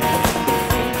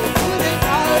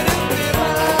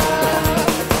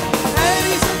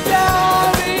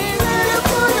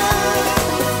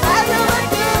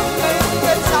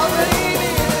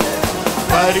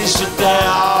பரிசுத்த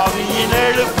ஆவியின்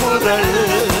எழுப்புதல்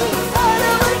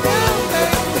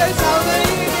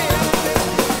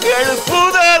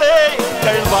எழுப்புதலே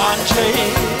எங்கள் வாஞ்சை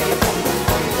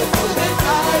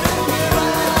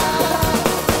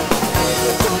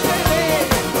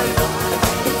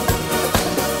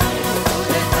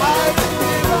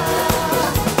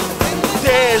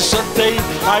தேசத்தை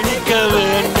அழிக்க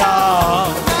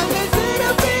வேண்டாம்.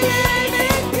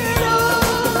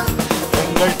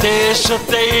 எங்கள்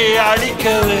தேசத்தை அழிக்க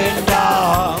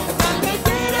வேண்டாம்.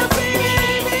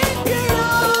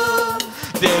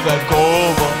 தேவ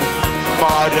கோபம்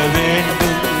மாற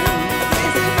வேண்டும்.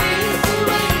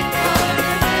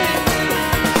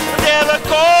 தேவ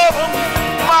கோபம்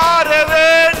மாற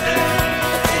வேண்டும்.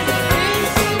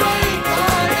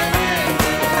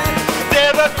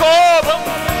 தேவ கோபம்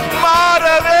மாற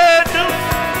வேண்டும்.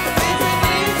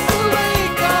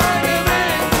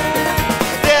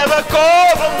 தேவ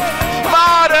கோபம்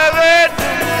மாற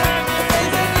வேண்டும்.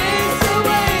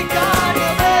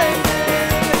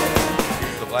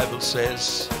 The Bible says,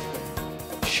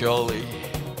 surely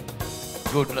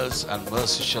goodness and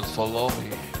mercy shall follow me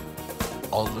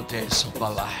all the days of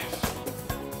my life.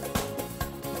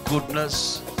 Goodness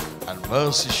and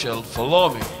mercy shall follow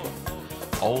me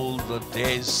all the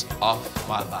days of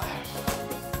my life.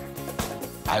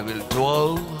 I will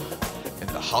dwell in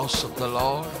the house of the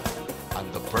Lord and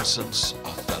the presence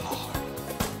of the Lord.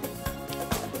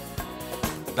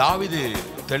 தாவீது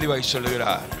தெளிவாய்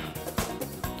சொல்லுகிறார்,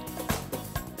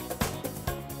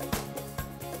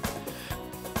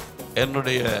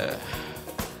 என்னுடைய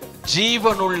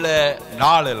ஜீவனுள்ள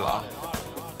நாளெல்லாம்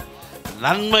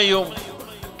நன்மையும்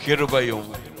கிருபையும்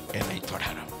என்னை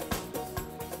தொடரும்.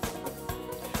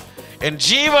 என்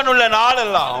ஜீவனுள்ள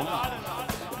நாளெல்லாம்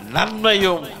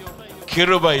நன்மையும்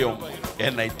கிருபையும்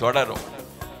என்னை தொடரும்.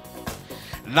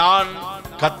 நான்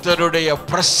கர்த்தருடைய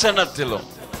பிரசன்னத்திலும்,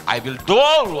 I will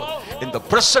dwell in the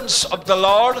presence of the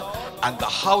Lord and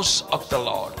the house of the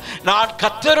Lord. நான்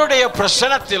கர்த்தருடைய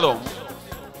பிரசன்னத்திலும்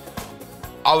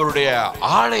அவருடைய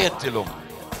ஆலயத்திலும்,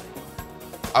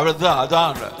 அவர்தான்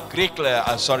அதான் கிரீக்ல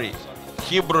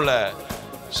ஹீப்ருல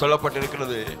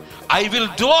சொல்லப்பட்டிருக்கிறது, I will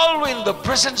dwell in the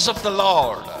presence of the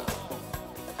Lord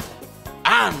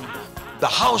and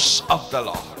the house of the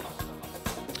Lord.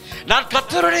 நான்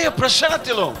கர்த்தருடைய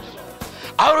பிரசன்னத்திலும்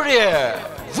அவருடைய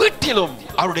வீட்டிலும்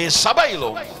அவருடைய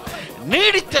சபையிலும்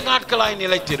நீடித்த நாட்களாய்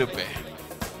நிலைத்திருப்பேன்.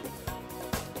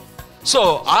 சோ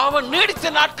அவன் நீடித்த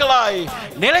நாட்களாய்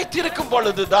நிலைத்திருக்கும்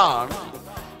பொழுதுதான்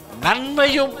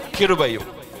நன்மையும் கிருபையும்,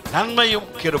 நன்மையும்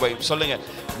கிருபையும், சொல்லுங்க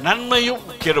நன்மையும்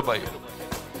கிருபையும்,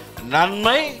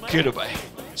 நன்மை கிருபை,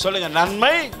 சொல்லுங்க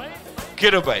நன்மை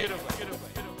கிருபை.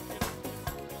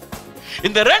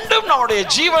 இந்த ரெண்டும் நம்முடைய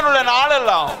ஜீவனுள்ள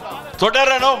நாளெல்லாம்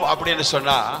தொடரணும் அப்படின்னு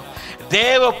சொன்னா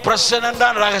தேவ பிரசன்னம்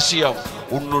தான் ரகசியம்.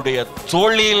 உன்னுடைய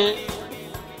தொழில்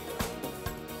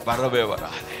வரவே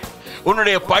வராது,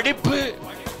 உன்னுடைய படிப்பு,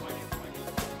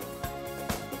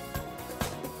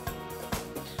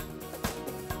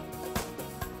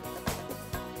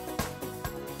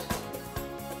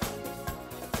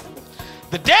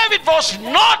 the David was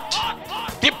not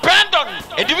dependent on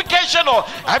education or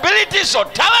abilities or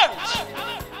talents,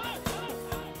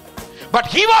 but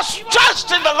he was trust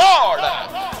in the Lord,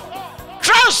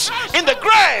 trust in the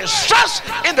grace, trust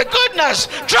in the goodness,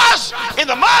 trust in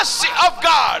the mercy of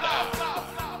God.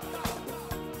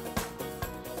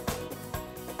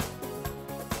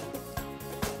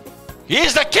 He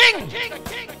is the king.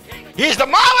 He is the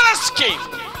marvelous king.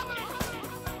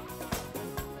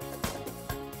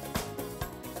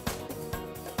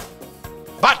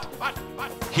 But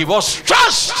he was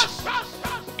trust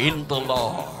in the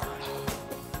Lord.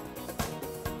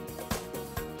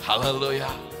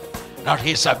 Hallelujah. Not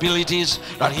his abilities,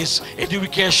 not his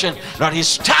education, not his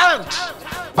talent,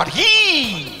 but he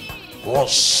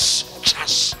was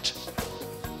just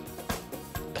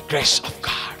the grace of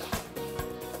God.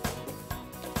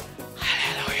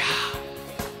 Hallelujah.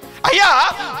 Aya,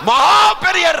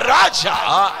 Mahaperiya Raja,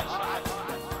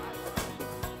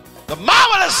 the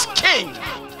marvelous king,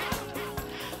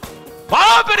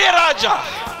 Mahaperiya Raja,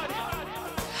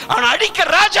 and adika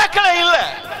rajakale illa,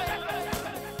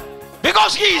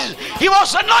 because he was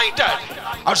anointed.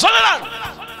 Or Solomon,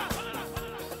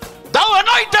 thou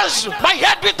anointest my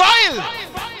head with oil.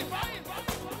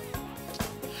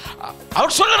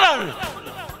 அவர் சொல்றார்,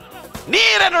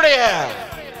 நீர் என்னுடைய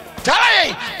தலையை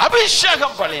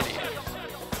அபிஷேகம் பண்ணினீர்.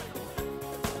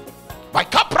 My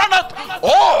cup runneth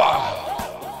over.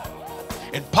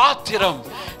 என் பாத்திரம்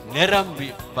நிரம்பி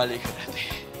வழிகிறது.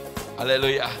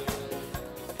 Hallelujah.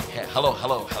 Hello.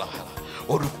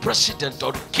 ஒரு president,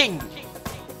 ஒரு கிங்,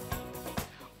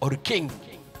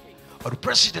 ஒரு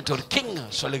பிரசிடென்ட், ஒரு கிங்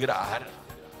சொல்லுகிறார்,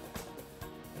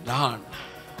 நான்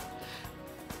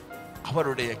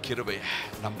அவருடைய கிருபையை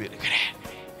நம்பி இருக்கிறேன்.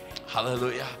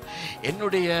 ஹல்லேலூயா.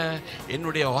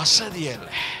 என்னுடைய வசதி அல்ல.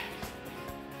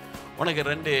 உனக்கு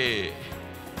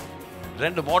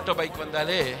ரெண்டு மோட்டார் பைக்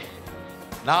வந்தாலே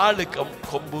 4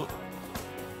 கொம்பு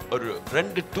ஒரு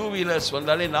 2 2 வீலர்ஸ்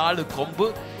வந்தாலே 4 கொம்பு,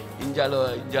 இஞ்சால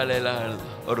எல்லாம்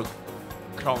ஒரு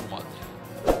கிரவுண்ட் மாதிரி.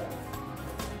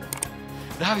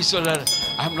 தாவீது சொல்றார்,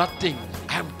 I am nothing,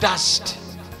 I am dust,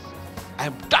 I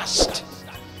am dust.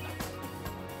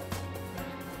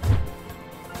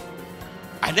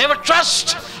 I never trust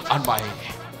on my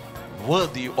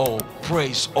worthy or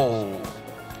praise or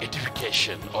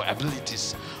edification or abilities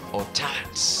or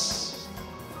talents.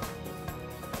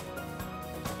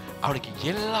 அவனுக்கு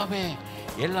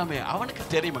எல்லாமே அவனுக்கு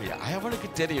தெரியுமையா, அவனுக்கு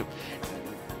தெரியும்.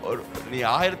 நீ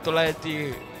 1990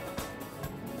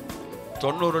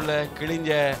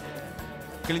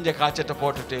 கிழிஞ்ச காய்ச்சட்டை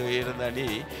போட்டுட்டு இருந்த நீ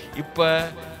இப்ப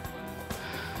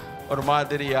ஒரு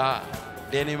மாதிரியா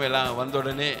டெனிம் எல்லாம் வந்த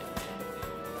உடனே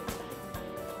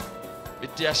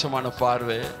வித்தியாசமான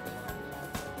பார்வை,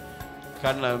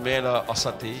 கண்ண மேல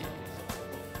அசத்தி,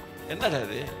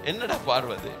 என்னடா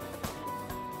பார்வது?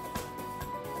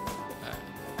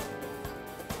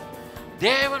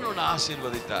 தேவன் உன்னை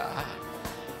ஆசீர்வதித்தா,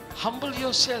 humble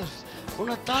yourself,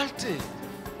 உன்னை தாழ்த்து.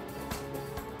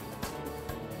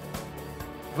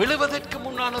 விழுவதற்கு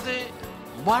முன்னானது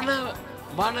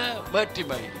மன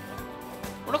வேற்றுமை,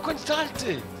 உனக்கு கொஞ்சம்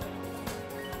தாழ்த்து.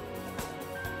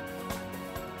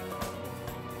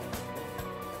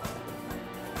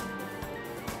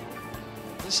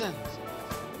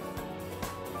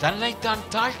 தன்னைத்தான்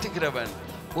தாழ்த்துகிறவன்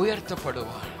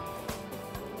உயர்த்தப்படுவான்.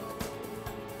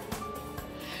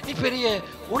 நீ பெரிய,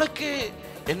 உனக்கு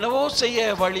என்னவோ செய்ய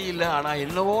வழி இல்லை, ஆனா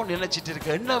என்னவோ நினைச்சிட்டு இருக்க,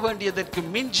 என்ன வேண்டியதற்கு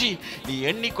மிஞ்சி நீ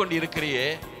எண்ணிக்கொண்டு இருக்கிறியே,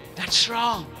 that's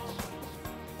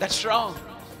wrong.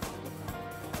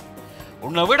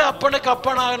 உன்னை விட அப்பனுக்கு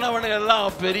அப்பனானவன் எல்லாம்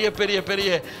பெரிய பெரிய பெரிய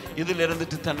இதுல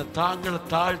இருந்துட்டு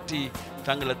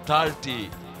தங்களை தாழ்த்தி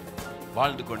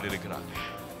வாழ்ந்து கொண்டிருக்கிறாங்க.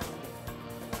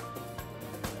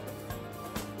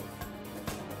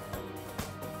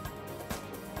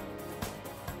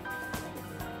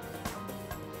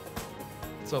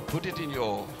 So put it in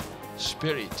your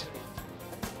spirit.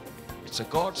 It's a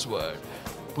God's word.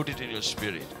 Put it in your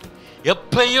spirit.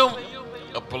 எப்பையும்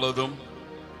எப்பொழுதும்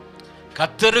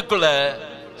கர்த்தருக்குள்ள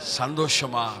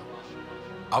சந்தோஷமா,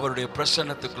 அவருடைய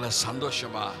பிரசன்னத்துக்குள்ள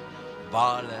சந்தோஷமா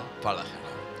வாழ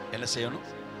பழகணும். என்ன செய்யணும்?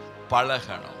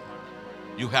 பழகணும்.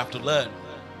 You have to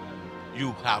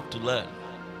learn.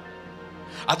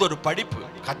 அது ஒரு படிப்பு.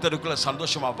 கர்த்தருக்குள்ள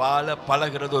சந்தோஷமா வாழ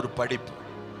பழகிறது ஒரு படிப்பு.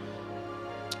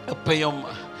 எப்பயும்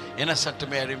என்ன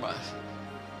சட்டமே அறிமா,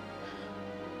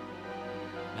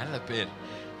 நல்ல பேர்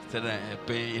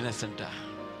எப்பயும் இன்னசென்டா,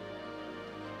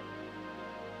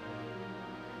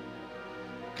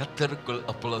 கர்த்தருக்குள்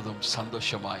அப்பொழுதும்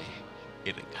சந்தோஷமாய்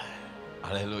இருங்க.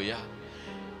 ஹல்லேலூயா,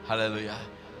 ஹல்லேலூயா.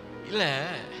 இல்ல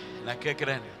நான்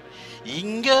கேட்கிறேன்,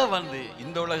 இங்க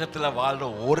இந்த உலகத்துல வாழ்ற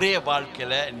ஒரே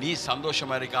வாழ்க்கையில நீ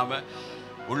சந்தோஷமா இருக்காம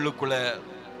உள்ளுக்குள்ள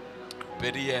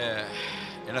பெரிய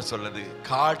என்ன சொல்றது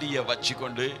காடிய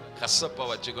வச்சுக்கொண்டு கசப்ப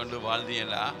வச்சுக்கொண்டு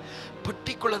வாழ்ந்தீங்கன்னா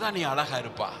பெட்டிக்குள்ளதான் நீ அழகா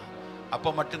இருப்பா.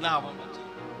 அப்ப மட்டும்தான் அவன்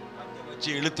வச்சு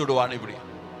இழுத்துடுவான், இப்படி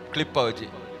கிளிப்ப வச்சு.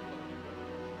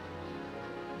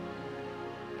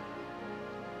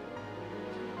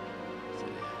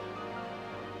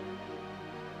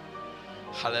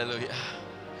 ஹல்லேலூயா.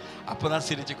 அப்பதான்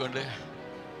சிரிச்சு கொண்டு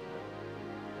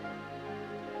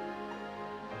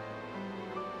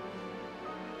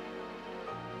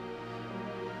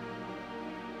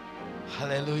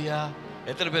ஹல்லேலூயா.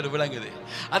 எத்தனை பேர் விளங்குது?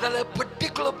 அதால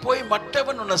பெட்டிக்குள்ள போய்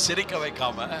மற்றவன் உன்னை சிரிக்க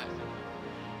வைக்காம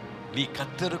நீ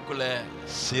கர்த்தருக்குள்ள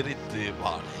சிரித்து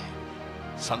வாழு,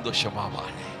 சந்தோஷமா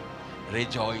வாழு.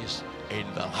 Rejoice in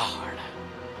the Lord.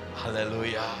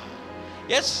 Hallelujah.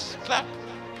 Yes, clap.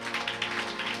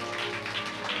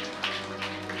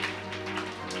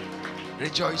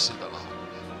 Rejoice in the Lord.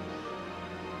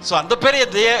 So அந்த பெரிய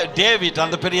டேவிட்,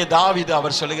 அந்த பெரிய தாவீது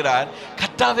அவர் சொல்லுகிறார்,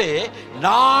 கர்த்தாவே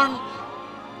நான்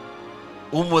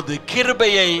உமது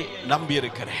கிருபையை நம்பி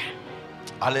இருக்கிறேன்.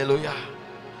 அல்லேலூயா.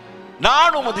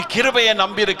 நான் உமது கிருபையை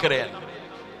நம்பி இருக்கிறேன்.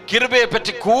 கிருபையை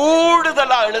பற்றி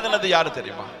கூடுதலா எழுதினது யாரு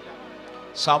தெரியுமா?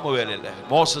 சாமுவேல் இல்ல,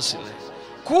 மோசஸ் இல்ல.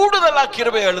 கூடுதலா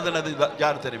கிருபை எழுதினது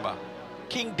யாரு தெரியுமா?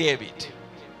 King David.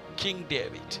 King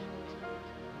David.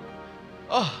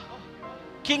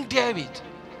 King David.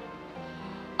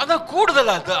 அதான்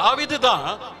கூடுதலா, தாவீதுதான்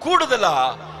கூடுதலா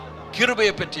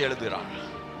கிருபையை பற்றி எழுதுகிறான்.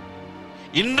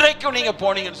 இன்றைக்கும் நீங்க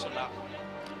போனீங்கன்னு சொன்னா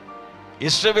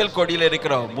இஸ்ரவேல் கொடியில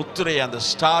இருக்கிற முத்திரை, அந்த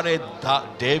ஸ்டாரே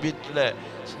டேவிட்ல,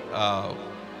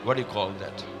 what do you call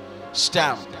that?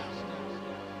 Stamp.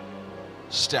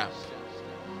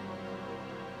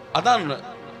 அதான்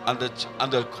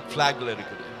அந்த பிளாக்ல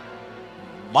இருக்குது.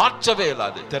 மாற்றவே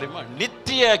இல்லாது தெரியுமா?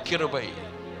 நித்திய கிருபை.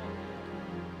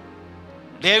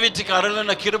 டேவிட்டுக்கு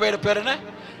அருளின கிருபையோட பேர் என்ன?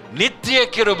 நித்திய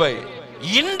கிருபை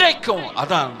இன்றைக்கும்.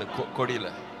 அதான் அந்த கொடியில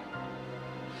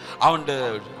அவன்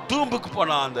தூம்புக்கு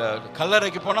போனா, அந்த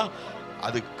கல்லறைக்கு போனா,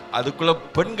 அதுக்குள்ள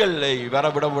பெண்களை வர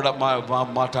விட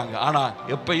மாட்டாங்க. ஆனா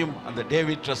எப்பயும் அந்த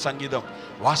டேவிட் சங்கீதம்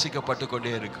வாசிக்கப்பட்டு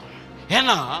கொண்டே இருக்கும்.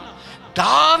 ஏன்னா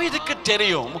தாவீதுக்கு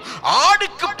தெரியும்,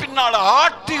 ஆடுக்கு பின்னால,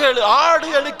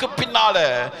 ஆடுகளுக்கு பின்னால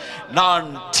நான்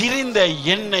திரிந்த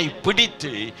என்னை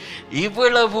பிடித்து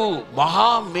இவ்வளவு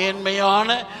மகா மேன்மையான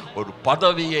ஒரு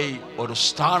பதவியை, ஒரு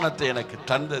ஸ்தானத்தை எனக்கு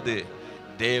தந்தது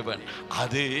தேவன்.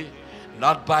 அது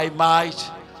not by might,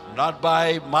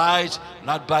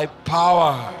 not by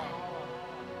power,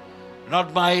 not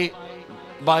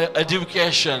by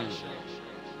education.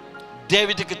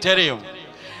 டேவிடுக்கு தெரியும்.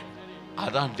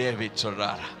 அதான் டேவிட்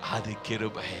சொல்றார், அது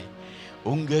கிருபை,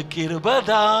 உங்க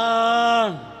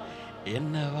கிருபைதான்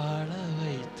என்ன வாழ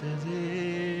வைத்தது.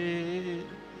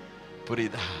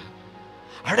 புரியுதா?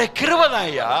 அட கிருபைதான்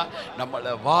ஐயா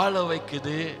நம்மளை வாழ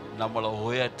வைக்குது, நம்மளை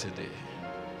உயர்த்துது.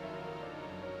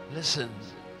 Listen.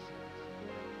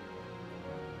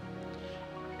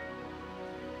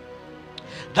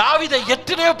 தாவீதை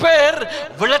எத்தனையோ பேர்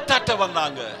விழத்தாட்ட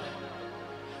வந்தாங்க,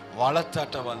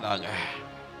 வளத்தாட்ட வந்தாங்க,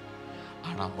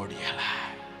 ஆனா முடியல.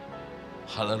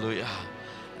 ஹல்லேலூயா.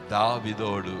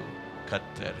 தாவீதோடு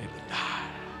கர்த்தர்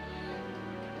இருந்தார்.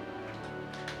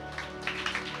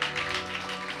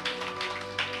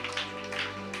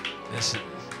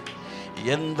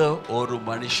 எந்த ஒரு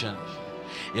மனுஷன்,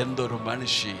 எந்த ஒரு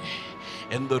மனுஷி,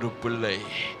 எந்த ஒரு பிள்ளை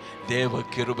தேவ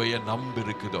கிருபையை நம்பி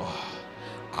இருக்குதோ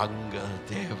அங்க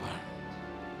தேவன்.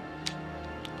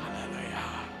 ஹல்லேலூயா.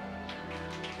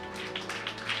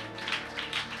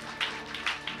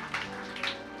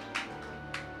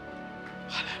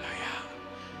 ஹல்லேலூயா.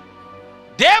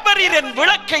 தேவரீர் என்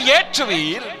விளக்கை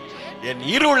ஏற்றுவீர், என்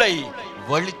இருளை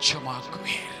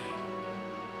வெளிச்சமாக்குவீர்.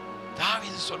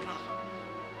 தாவீது சொல்றான்.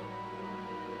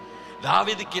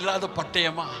 தாவீதுக்கு இல்லாத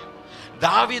பட்டயமா?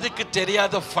 தாவீதுக்கு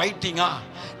தெரியாத ஃபைட்டிங்கா?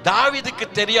 தாவீதுக்கு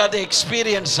தெரியாத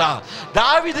எக்ஸ்பீரியன்ஸா?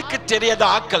 தாவீதுக்கு தெரியாத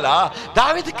ஆக்களா?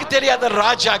 தாவீதுக்கு தெரியாத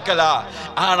ராஜாக்களா?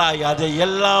 ஆனா அதை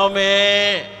எல்லாமே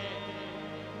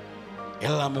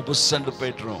புஷ்ஷண்டு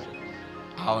போயிட்டுரும்.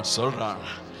 அவன் சொல்றான்,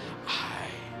 I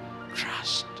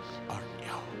trust on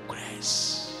your grace.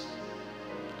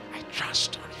 I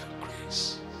trust on your grace.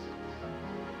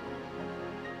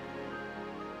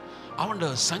 அவன்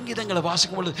சங்கீதங்களை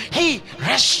வாசிக்கும் பொழுது he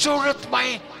restoreth my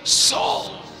soul,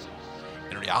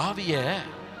 என்னுடைய ஆவியை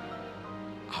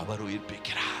அவர்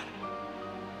உயிர்ப்பிக்கிறார்.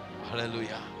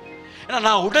 ஹல்லேலூயா. ஏன்னா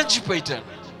நான் உடைஞ்சு போயிட்டேன்.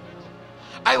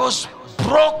 I was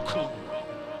broken,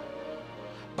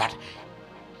 but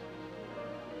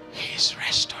he is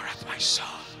restoreth my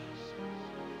soul.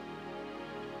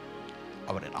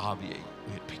 அவர் என் ஆவியை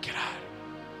உயிர்ப்பிக்கிறார்.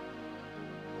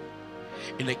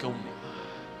 இன்னைக்கும்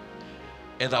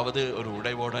ஏதாவது ஒரு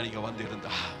உடைவோட நீங்க வந்து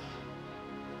இருந்தா,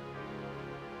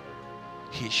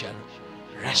 he shall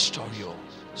restore your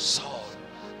soul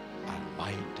and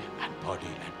mind and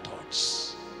body and thoughts.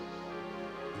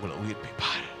 உங்களை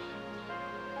உயிர்ப்பிப்பார்.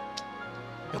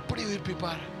 எப்படி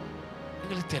உயிர்ப்பிப்பார்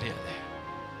எங்களுக்கு தெரியாது,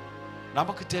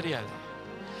 நமக்கு தெரியாது.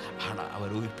 ஆனா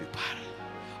அவர் உயிர்ப்பிப்பார்.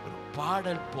 ஒரு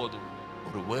பாடல் போதும்,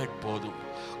 ஒரு வேர்ட் போதும்,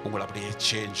 உங்களை அப்படியே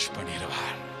சேஞ்ச்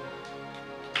பண்ணிடுவார்.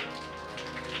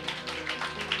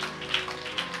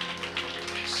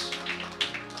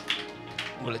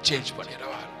 உங்களை சேஞ்ச்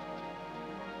பண்ணிடுவார்.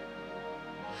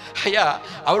 ஐயா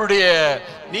அவருடைய,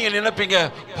 நீங்க நினைப்பீங்க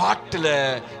பாட்டுல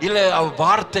இல்ல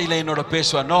வார்த்தையில என்னோட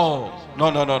பேசுவா. No no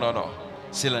no no no.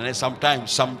 சில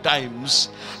சம்டைம்ஸ்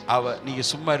நீங்க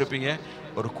சும்மா இருப்பீங்க,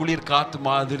 ஒரு குளிர் காத்து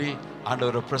மாதிரி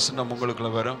ஆண்டவரோட பிரசன்னம்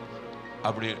உங்களுக்குள்ள வரும்,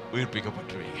 அப்படி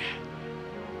உயிர்ப்பிக்கப்பட்டுருவீங்க.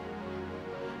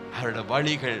 அவரோட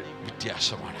வழிகள்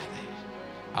வித்தியாசமானது.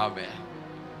 ஆமென்.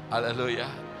 ஹல்லேலூயா.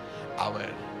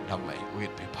 அவர் நம்மை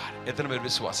உயிர்ப்பிப்பார். எத்தனை பேர்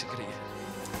விசுவாசிக்கிறீங்க?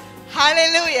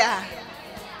 ஹல்லேலூயா.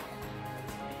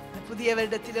 புதிய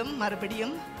வருடத்திலும்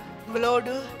மறுபடியும்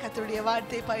உங்களோடு கர்த்தருடைய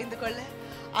வார்த்தையை பகிர்ந்து கொள்ள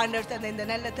ஆண்டவர் தந்த இந்த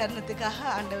நல்ல தருணத்துக்காக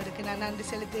ஆண்டவருக்கு நான் நன்றி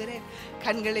செலுத்துகிறேன்.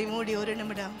 கண்களை மூடி ஒரு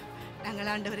நிமிடம்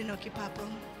நாங்கள் ஆண்டவரை நோக்கி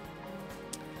பார்ப்போம்.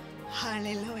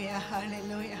 ஹல்லேலூயா,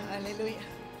 ஹல்லேலூயா, ஹல்லேலூயா.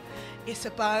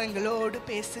 இயேசுப்பா எங்களோடு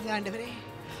பேசுங்க ஆண்டவரே.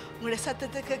 உங்களுடைய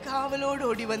சத்தத்துக்கு காவலோடு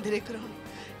ஓடி வந்திருக்கிறோம்.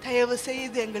 தயவு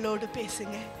செய்து எங்களோடு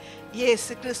பேசுங்க.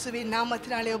 இயேசு கிறிஸ்துவின்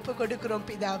நாமத்தினாலே ஒப்பு கொடுக்கிறோம்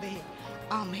பிதாவே.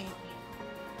 ஆமென்.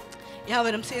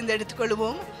 யாவரும் சேர்ந்து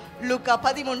எடுத்துக்கொள்வோம். லூக்கா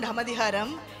 13ஆம்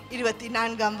அதிகாரம்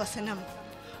 24ஆம் வசனம்.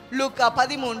 லூக்கா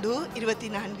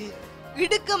 13:24.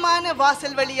 இடுக்கமான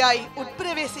வாசல் வழியாய்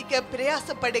உட்பிரவேசிக்க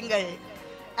பிரயாசப்படுங்கள்.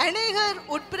 அநேகர்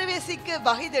உட்பிரவேசிக்க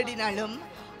வகை தேடினாலும்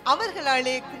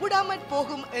அவர்களாலே கூடாமற்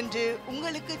போகும் என்று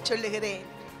உங்களுக்கு சொல்லுகிறேன்.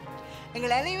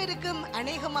 எங்கள் அனைவருக்கும்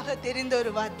அநேகமாக தெரிந்த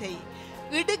ஒரு வார்த்தை,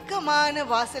 இடுக்கமான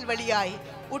வாசல் வழியாய்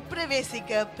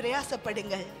உட்பிரவேசிக்க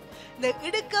பிரயாசப்படுங்கள். இந்த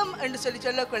இடுக்கம் என்று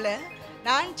சொல்லக்கொள்ள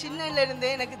நான் சின்னல இருந்தே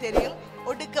எனக்கு தெரியும்,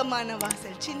 ஒடுக்கமான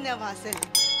வாசல், சின்ன வாசல்,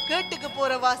 கேட்டுக்கு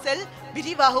போற வாசல்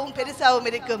விரிவாகவும் பெருசாகவும்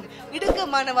இருக்கும்.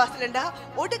 இடுக்கமான வாசல் என்றா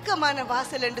ஒடுக்கமான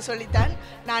வாசல் என்று சொல்லித்தான்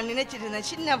நான் நினைச்சிட்டு இருந்தேன்.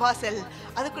 சின்ன வாசல்,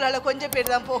 அதுக்குள்ளால கொஞ்சம்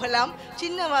பேர் தான் போகலாம்,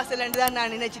 சின்ன வாசல் என்று தான்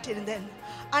நான் நினைச்சிட்டு இருந்தேன்.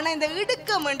 ஆனா இந்த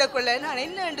இடுக்கம் என்றக்குள்ள நான்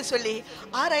என்ன என்று சொல்லி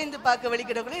ஆராய்ந்து பார்க்க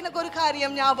வழிகிடக்குள்ள எனக்கு ஒரு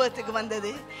காரியம் ஞாபகத்துக்கு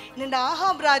வந்தது. இந்த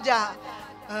ஆகாப் ராஜா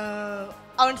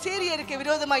அவன் சீரியருக்கு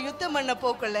விரோதமாக யுத்தம் பண்ண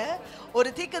போக்கல ஒரு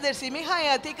தீர்க்கதரிசி,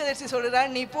 மிகாயா தீர்க்கதரிசி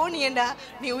சொல்கிறான், நீ போனியண்டா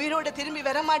நீ உயிரோட திரும்பி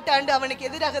வரமாட்டான்னு அவனுக்கு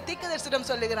எதிராக தீர்க்கதரிசிடம்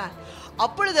சொல்லுகிறான்.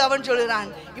 அப்பொழுது அவன் சொல்கிறான்,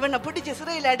 இவனை பிடிச்ச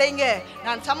சிறையில் அடைங்க,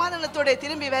 நான் சமாதானத்தோட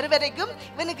திரும்பி வரும் வரைக்கும்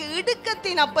இவனுக்கு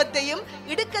இடுக்கத்தின் அப்பத்தையும்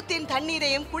இடுக்கத்தின்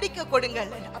தண்ணீரையும் குடிக்க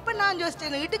கொடுங்கள். அப்ப நான்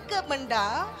யோசிச்சேன், இடுக்கம்ண்டா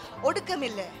ஒடுக்கம்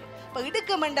இல்லை, இப்போ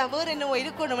இடுக்கமண்டா வேறு என்னவோ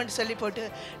இருக்கணும்னு சொல்லி போட்டு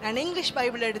நான் இங்கிலீஷ்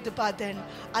பைபிள் எடுத்து பார்த்தேன்.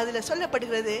 அதில்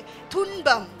சொல்லப்படுகிறது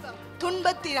துன்பம்,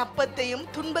 துன்பத்தின் அப்பத்தையும்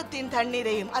துன்பத்தின்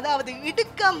தண்ணீரையும். அதாவது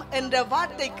இடுக்கம் என்ற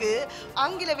வார்த்தைக்கு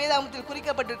ஆங்கில வேதாகமத்தில்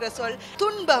குறிக்கப்பட்டிருக்கிற சொல்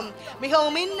துன்பம்,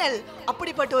 மிகவும் மின்னல்,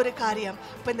 அப்படிப்பட்ட ஒரு காரியம்.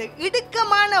 இப்போ இந்த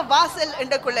இடுக்கமான வாசல்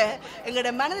என்றக்குள்ள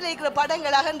எங்களோட மனதில் இருக்கிற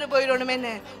படங்கள் அகன்று போயிடணும்.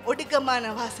 என்ன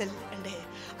ஒடுக்கமான வாசல் என்று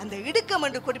அந்த இடுக்கம்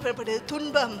என்று குறிப்பிடப்படுது.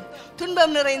 துன்பம்,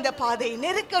 துன்பம் நிறைந்த பாதை,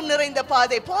 நெருக்கம் நிறைந்த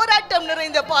பாதை, போராட்டம்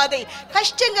நிறைந்த பாதை,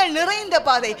 கஷ்டங்கள் நிறைந்த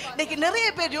பாதை. இன்னைக்கு நிறைய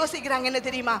பேர் யோசிக்கிறாங்க, என்ன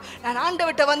தெரியுமா, நான்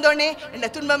ஆண்டவர்கிட்ட வந்தோடனே இந்த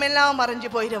துன்பம் எல்லாம்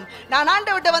மறைஞ்சு போயிடும், நான்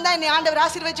ஆண்டவர்கிட்ட வந்தா என்னை ஆண்டவர்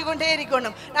ஆசீர்வதிச்சு கொண்டே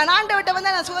இருக்கணும், நான் ஆண்டவர்கிட்ட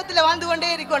வந்தா நான் சுகத்தில் வாழ்ந்து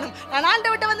கொண்டே இருக்கணும், நான்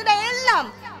ஆண்டவர்கிட்ட வந்து நான் எல்லாம்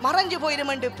மறைஞ்சு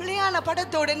போயிடும் என்று பிள்ளையான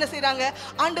படத்தோடு என்ன செய்யறாங்க,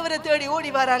 ஆண்டவரை தேடி ஓடி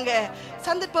வராங்க.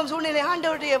 சந்தர்ப்பம் சூழ்நிலை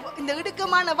ஆண்டவருடைய இந்த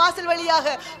இடுக்கமான வாசல்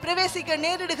வழியாக பிரவேசிக்க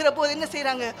நேரிடுகிற போது என்ன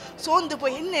செய்யறாங்க, சோர்ந்து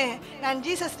போய், என்ன நான்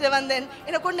ஜீசஸ்ல வந்தேன்,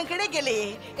 எனக்கு ஒன்றும் கிடைக்கலையே,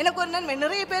 எனக்கு ஒரு நன்மை.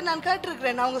 நிறைய பேர் நான்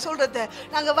கேட்டிருக்கிறேன் அவங்க சொல்றத,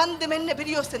 நாங்க வந்து என்ன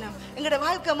பிரயோசனம், எங்களோட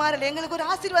வாழ்க்கை மாறல, எங்களுக்கு ஒரு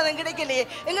ஆசீர்வாதம் கிடைக்கலையே,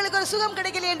 எங்களுக்கு ஒரு சுகம்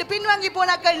கிடைக்கலையே என்று பின்வாங்கி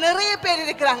போனாக்கள் நிறைய பேர்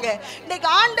இருக்கிறாங்க. இன்னைக்கு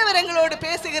ஆண்டவர் எங்களோடு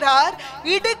பேசுகிறார்,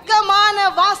 இடுக்கமான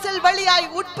வாசல் வழியாய்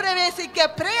உட்பிரவேசிக்க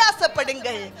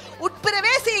பிரயாசப்படுங்கள்.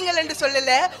 உட்பிரவேசியுங்கள் என்று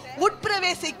சொல்லல,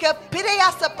 உட்பிரவேசிக்க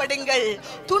பிரயாசப்படுங்கள்.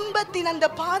 துன்பத்தின் அந்த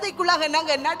பாதைக்குள்ளாக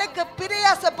நாங்க நடக்க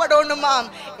பிரயாசப்படணுமாம்.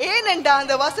 ஏனென்றா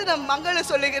அந்த வசனம் மங்கள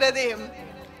சொல்லுகிறது,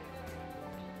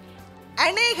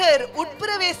 அநேகர்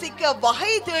உட்பிரவேசிக்க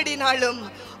வகை தேடினாலும்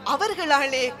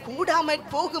அவர்களாலே கூடாமற்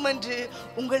போகும் என்று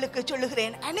உங்களுக்கு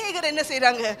சொல்லுகிறேன். அநேகர் என்ன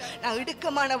செய்யறாங்க, நான்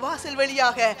இடுக்கமான வாசல்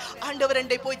வழியாக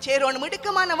ஆண்டவரண்டை போய் சேரணும்,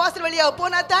 இடுக்கமான வாசல் வழியாக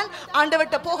போனா தான்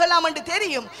ஆண்டவர்கிட்ட போகலாம் என்று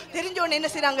தெரியும், தெரிஞ்சோன்னு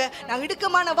என்ன செய்யறாங்க, நான்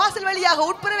இடுக்கமான வாசல் வழியாக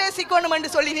உட்பிரவேசிக்கணும்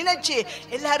என்று சொல்லி நினைச்சு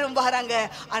எல்லாரும் வராங்க.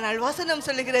 ஆனால் வசனம்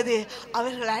சொல்லுகிறது,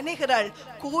 அவர்கள் அநேகரால்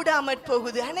கூடாமற்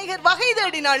போகுது, அநேகர் வகை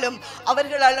தேடினாலும்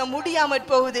அவர்களால் முடியாமற்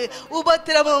போகுது.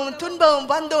 உபத்திரவமும் துன்பமும்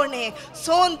வந்தோனே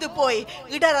சோர்ந்து போய்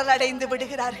இடரல் அடைந்து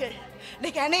விடுகிறார்.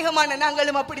 இன்னைக்கு அநேகமான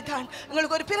நாங்களும் அப்படித்தான்.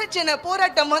 உங்களுக்கு ஒரு பிரச்சனை,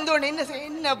 போராட்டம் வந்தோன்னு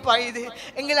என்னப்பா இது,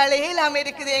 எங்களால் ஏலாம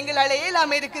இருக்குது, எங்களால்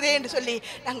ஏலாம இருக்குது என்று சொல்லி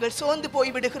நாங்கள் சோர்ந்து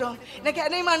போய் விடுகிறோம். இன்னைக்கு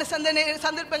அநேகமான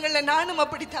சந்தர்ப்பங்களில் நானும்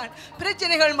அப்படித்தான்.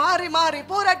 பிரச்சனைகள் மாறி மாறி,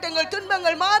 போராட்டங்கள்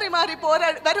துன்பங்கள் மாறி மாறி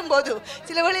வரும்போது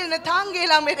சில வேளையில் என்ன தாங்க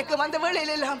இல்லாம இருக்கும். அந்த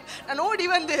வேளையில எல்லாம் நான் ஓடி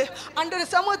வந்து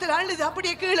ஆண்டவர் சமூகத்தில் அழுது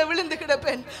அப்படியே கீழே விழுந்து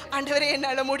கிடப்பேன். ஆண்டவரே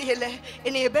என்னால் முடியல,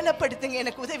 என்னைய பலப்படுத்துங்க,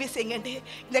 எனக்கு உதவி செய்யுங்க.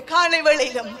 இந்த காலை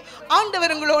வேளையிலும்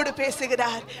ஆண்டவர் உங்களோடு பேசுகிறார்.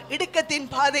 இடுக்கத்தின்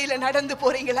பாதையில நடந்து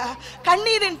போறீங்களா,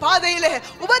 கண்ணீரின் பாதையில,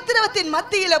 உபத்திரவத்தின்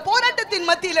மத்தியில, போராட்டத்தின்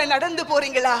மத்தியில நடந்து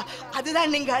போறீங்களா?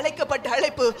 அதுதான் நீங்க அழைக்கப்பட்ட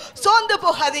அழைப்பு. சோர்ந்து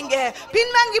போகாதீங்க,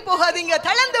 பின்வாங்கி போகாதீங்க,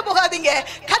 தளர்ந்து போகாதீங்க.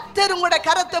 கர்த்தர் உங்களோட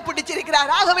கரத்தை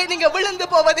பிடிச்சிருக்கிறார். ஆகவே நீங்க விழுந்து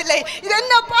போவதில்லை. இது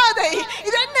என்ன பாதை,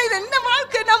 இது என்ன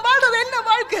வாழ்க்கை, நான் வாழ்றது என்ன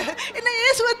வாழ்க்கை, என்ன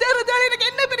இயேசுவை தேடுறதால எனக்கு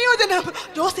என்ன பிரயோஜனம்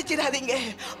யோசிச்சிடாதீங்க.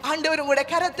 ஆண்டவர் உங்களோட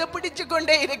கரத்தை பிடிச்சு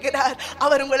கொண்டே இருக்கிறார்.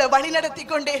 அவர் உங்களை வழி நடத்தி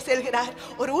கொண்டே செல்கிறார்.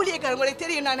 ஒரு ஊழியக்காரன், உங்களுக்கு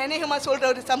தெரியும், நான் அநேகமா சொல்ற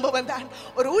ஒரு சம்பவம் தான்.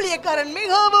 ஒரு ஊழியக்காரன்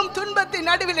மிகவும் துன்பத்தின்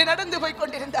நடுவில் நடந்து போய்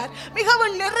கொண்டிருந்தார்.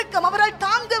 மிகவும் நெருக்கம், அவரால்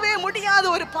தாங்கவே முடியாத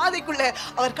ஒரு பாதைக்குள்ள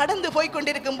அவர் கடந்து போய்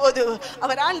கொண்டிருக்கும் போது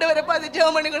அவர் ஆண்டவரை பார்த்து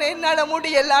ஜெபம் பண்ணுங்க, என்னால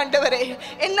முடியல ஆண்டவரே,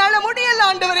 என்னால முடியல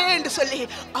ஆண்டவரே என்று சொல்லி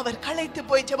அவர் களைத்து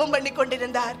போய் ஜெபம் பண்ணி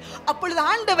கொண்டிருந்தார். அப்பொழுது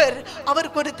ஆண்டவர்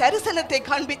அவருக்கு ஒரு தரிசனத்தை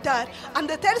காண்பித்தார்.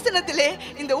 அந்த தரிசனத்திலே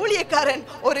இந்த ஊழியக்காரன்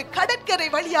ஒரு கடற்கரை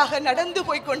வழியாக நடந்து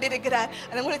போய் கொண்டிருக்கிறார்.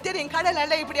 உங்களுக்கு தெரியும், கடல்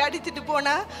அலை இப்படி அடித்துட்டு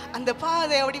போனா அந்த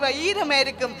பாதை அப்படிவா ஈரமா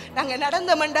இருக்கும். நாங்க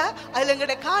நடந்தோம்டா அதுல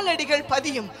எங்களோட காலடிகள்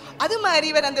பதியும். அது மாதிரி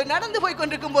இவர் அந்த நடந்து போய்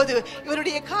கொண்டிருக்கும் போது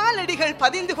இவருடைய காலடிகள்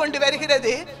பதிந்து கொண்டு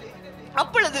வருகிறது.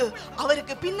 அப்பொழுது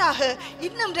அவருக்கு பின்னாக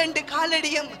இன்னும் 2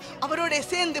 காலடியும் அவரோட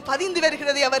சேர்ந்து பதிந்து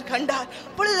வருகிறதை அவர் கண்டார்.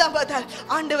 அப்பொழுதுதான் பார்த்தார்,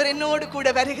 ஆண்டவர் என்னோடு கூட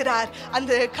வருகிறார்.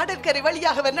 அந்த கடற்கரை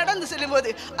வழியாக அவர் நடந்து செல்லும் போது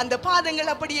அந்த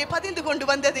பாதங்கள் அப்படியே பதிந்து கொண்டு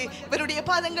வந்தது. இவருடைய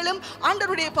பாதங்களும்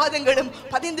ஆண்டவருடைய பாதங்களும்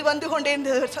பதிந்து வந்து கொண்டே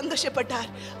இருந்தவர் சந்தோஷப்பட்டார்.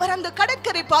 அவர் அந்த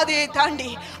கடற்கரை பாதையை தாண்டி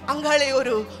அங்காலே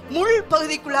ஒரு முள்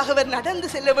பகுதிக்குள்ளாக அவர் நடந்து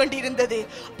செல்ல வேண்டி இருந்தது.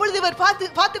 அப்பொழுது இவர்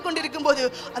பார்த்து கொண்டிருக்கும் போது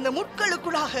அந்த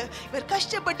முட்களுக்குள்ளாக இவர்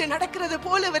கஷ்டப்பட்டு நடக்கிறது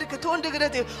போல இவருக்கு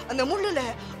தோன்றுகிறது அந்த முள்ளுல.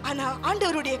 ஆனா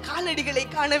ஆண்டவருடைய காலடிகளை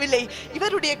காணவில்லை.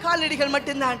 இவருடைய காலடிகள்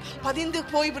மட்டும்தான் பதிந்து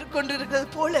போய் கொண்டிருக்கிறது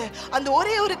போல அந்த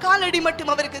ஒரே ஒரு காலடி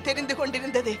மட்டும் அவருக்கு தெரிந்து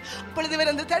கொண்டிருந்தது. அப்பொழுது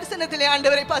இவர் அந்த தரிசனத்திலே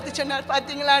ஆண்டவரை பார்த்து சொன்னார்,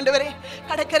 பார்த்தீங்களா ஆண்டவரே,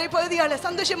 கடற்கரை பகுதியால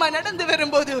சந்தோஷமா நடந்து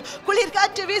வரும்போது, குளிர்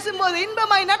காற்று வீசும்போது,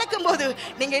 இன்பமாய் நடக்கும் போது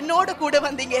நீங்க என்னோட கூட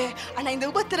வந்தீங்க. ஆனா இந்த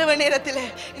உபத்திரவ நேரத்துல,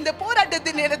 இந்த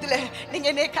போராட்டத்தின் நேரத்துல நீங்க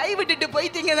என்னை கைவிட்டுட்டு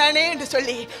போயிட்டீங்க தானே என்று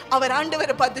சொல்லி அவர்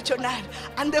ஆண்டவரை பார்த்து சொன்னார்.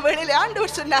 அந்த வேளையில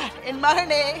ஆண்டவர் சொன்னார், என்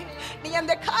மகனே, நீ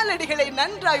அந்த காலடிகளை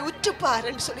நன்றாய் உற்றுப்பார்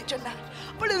என்று சொல்லி சொன்னார்.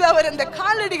 அப்பொழுது அவர் அந்த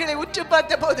காலடிகளை உற்று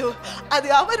பார்த்த போது அது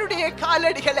அவருடைய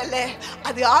காலடிகள் அல்ல,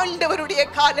 அது ஆண்டவருடைய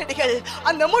காலடிகள்.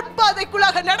 அந்த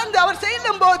முட்பாதைக்குள்ளாக நடந்து அவர்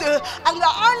செல்லும் போது அங்க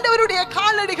ஆண்டவருடைய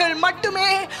காலடிகள் மட்டுமே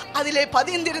அதிலே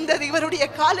பதிந்திருந்தது. இவருடைய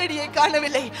காலடியை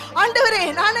காணவில்லை. ஆண்டவரே,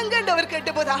 நான் எங்க அவர்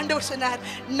கேட்டபோது ஆண்டவர் சொன்னார்,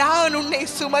 நான் உன்னை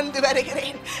சுமந்து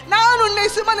வருகிறேன். நான் உன்னை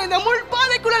சுமந்து இந்த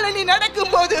முள்பாதைக்குள்ளால நீ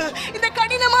நடக்கும் போது, இந்த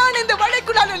கடினமான இந்த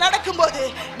வளைக்குள்ளால நடக்கும் போது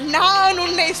நான்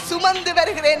உன்னை சுமந்து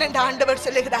வருகிறேன் என்று ஆண்டவர்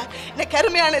சொல்லுகிறார்.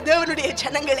 அருமையான தேவனுடைய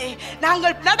ஜனங்களே,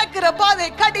 நாங்கள் நடக்கிற பாதை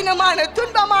கடினமான,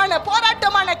 துன்பமான,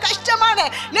 போராட்டமான, கஷ்டமான,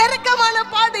 நெருக்கமான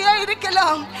பாதையா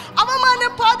இருக்கலாம். அவமான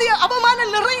பாதை,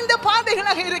 அவமானம் நிறைந்த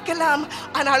பாதைகளாக இருக்கலாம்.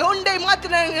 ஆனால் ஒன்றை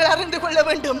மாத்திரம் அறிந்து கொள்ள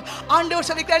வேண்டும். ஆண்டவர்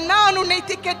சொல்லிக்கிறார், நான் உன்னை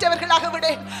திக்கற்றவர்களாக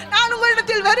விடேன், நான்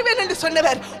உங்களிடத்தில் வருவேன் என்று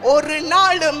சொன்னவர் ஒரு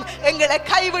நாளும் எங்களை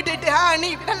கைவிட்டுட்டு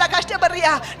நீ நல்லா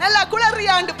கஷ்டப்படுறியா, நல்லா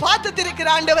குளறியா என்று பார்த்து இருக்கிற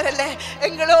ஆண்டவர் அல்ல.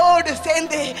 எங்களோடு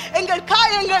சேர்ந்து எங்கள்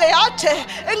காயங்களை ஆற்ற,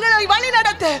 எங்களை வழி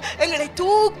நடத்த, எங்களை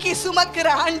தூக்கி சுமக்கிற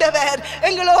ஆண்டவர்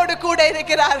எங்களோடு கூட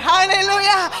இருக்கிறார்.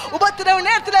 ஹல்லேலூயா. உபத்திரவ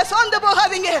நேரத்துல சோர்ந்து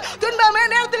போகாதீங்க. துன்பமே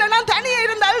நேரத்துல நான் தனியே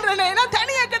இருந்து அழுறேனே, நான்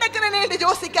தனியே கிடக்கிறேனே என்று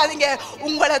யோசிக்காதீங்க.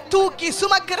 உங்களை தூக்கி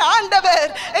சுமக்கிற ஆண்டவர்,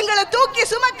 எங்களை தூக்கி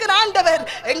சுமக்கிற ஆண்டவர்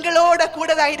எங்களோட கூட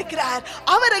தான் இருக்கிறார்.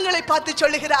 அவர் எங்களை பார்த்து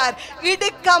சொல்லுகிறார்,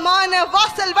 இடுக்கமான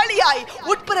வாசல் வழியாய்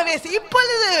உட்பிரவேசி.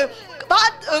 இப்பொழுது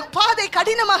பாதை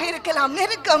கடினமாக இருக்கலாம்,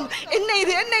 நெருக்கம், என்ன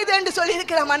இது என்று சொல்லி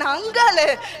இருக்கலாம். ஆனா அங்கால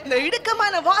இந்த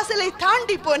இடுக்கமான வாசலை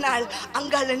தாண்டி போனால்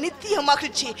அங்கால நித்திய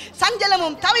மகிழ்ச்சி,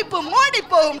 சஞ்சலமும் தவிப்பும் ஓடி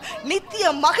போகும்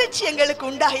நித்திய மகிழ்ச்சி எங்களுக்கு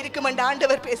உண்டாக இருக்கும் என்று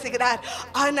ஆண்டவர் பேசுகிறார்.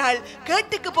 ஆனால்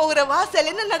கேட்டுக்கு போகிற வாசல்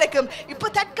என்ன நடக்கும்?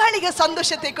 இப்ப தற்காலிக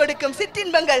சந்தோஷத்தை கொடுக்கும்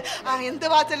சிற்றின்பங்கள். எந்த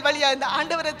வாசல் வழியா இந்த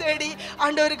ஆண்டவரை தேடி,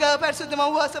 ஆண்டவருக்கு பரிசுத்தமா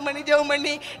உபவாசம் பண்ணி ஜெபம்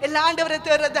பண்ணி எல்லா ஆண்டவரை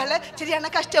தேடுறதால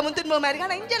சரியான கஷ்டமும் துன்பமா இருக்கு.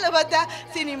 ஆனா இங்கல பார்த்தா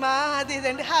சினிமா அது இது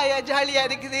ஹாயா ஜாலியா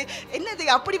இருக்குது. என்னது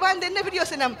அப்படி வாழ்ந்து என்ன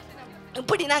பிரயோசனம்?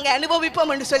 இப்படி நாங்க அனுபவிப்போம்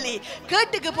என்று சொல்லி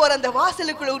கேட்டுக்கு போற அந்த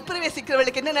வாசலுக்குள்ள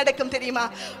உட்பிரவேசிக்கிறவர்களுக்கு என்ன நடக்கும் தெரியுமா?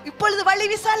 இப்பொழுது வழி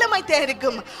விசாலமாய்த்தான்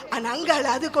இருக்கும். ஆனா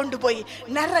அங்கால அது கொண்டு போய்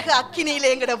நரக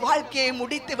அக்கினியில எங்களோட வாழ்க்கையை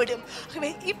முடித்து விடும்.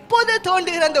 இப்போது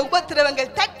தோன்றுகிற அந்த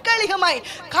உபத்திரவங்கள், தற்காலிகமாய்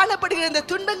காணப்படுகிற இந்த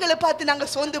துன்பங்களை பார்த்து நாங்க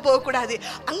சோர்ந்து போக கூடாது.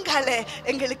 அங்கால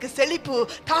எங்களுக்கு செழிப்பு.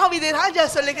 தாவீது ராஜா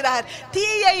சொல்லுகிறார்,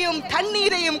 தீயையும்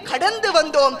தண்ணீரையும் கடந்து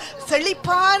வந்தோம்,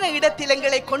 செழிப்பான இடத்தில்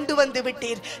எங்களை கொண்டு வந்து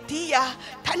விட்டீர். தீயா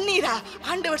தண்ணீரா?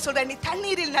 ஆண்டவர் சொல்ற, நீ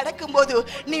தண்ணீரில் நடக்கும் போது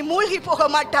நீ மூழ்கி போக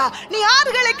மாட்டா. நீ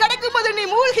ஆறுகளை கடக்கும் போது நீ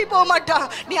மூழ்கி போக மாட்டா.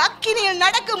 நீ அக்கினியில்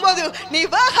நடக்கும் போது நீ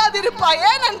வேகாதிருப்பாய்.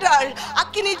 ஏனென்றால்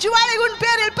அக்கினி ஜுவாலை உன்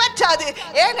பேரில் பற்றாது.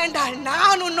 ஏனென்றால்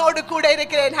நான் உன்னோடு கூட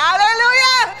இருக்கிறேன்.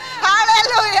 ஹல்லேலூயா,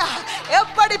 ஹல்லேலூயா.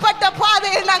 எப்படிப்பட்ட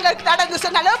பாதையில் நாங்கள் நடந்து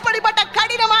சொன்னால், எப்படிப்பட்ட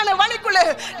கடினமான வழிக்குள்ள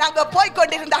நாங்க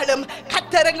போய்கொண்டிருந்தாலும்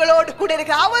கர்த்தர் எங்களோடு கூட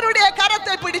இருக்கிற அவருடைய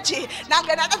கரத்தை பிடிச்சு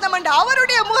நாங்க நடந்தோம்.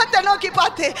 அவருடைய முகத்தை நோக்கி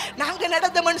பார்த்து நாங்க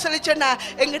நடந்தோம்னு சொல்லி சொன்னா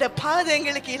எங்களோட பாதை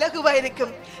எங்களுக்கு இலகுவா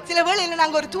இருக்கும். சில வேளையில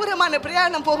நாங்க ஒரு தூரமான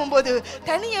பிரயாணம் போகும்போது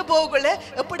தனியே போகல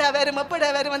எப்படா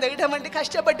வரும் அந்த இடம் வந்து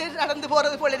கஷ்டப்பட்டு நடந்து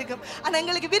போறது போல இருக்கும். ஆனா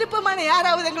எங்களுக்கு விருப்பமான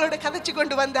யாராவது எங்களோட கதைச்சு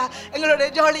கொண்டு வந்தா, எங்களோட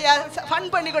ஜாலியா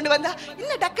ஃபன் பண்ணி கொண்டு வந்தா,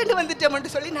 இன்னும் டக்குன்னு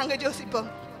வந்துட்டோம்னு சொல்லி நாங்க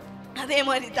யோசிப்போம். அதே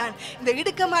மாதிரி தான் இந்த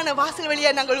இடுக்கமான வாசல் வழியா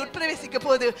நாங்கள் உட்பிரவேசிக்க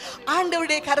போது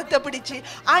ஆண்டவருடைய கரத்தை பிடிச்சு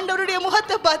ஆண்டவருடைய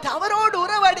முகத்தை பார்த்து அவரோடு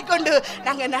உறவாடி கொண்டு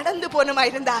நாங்க நடந்து போனோமா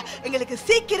இருந்தா எங்களுக்கு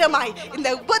சீக்கிரமாய்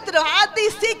இந்த உபத்திரம் அதி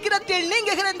சீக்கிரத்தில்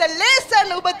நீங்குகிற இந்த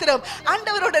லேசான உபத்திரம்,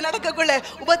 ஆண்டவரோட நடக்கக்குள்ள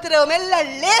உபத்திரம்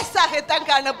எல்லாம் லேசாகத்தான்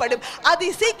காணப்படும். அதி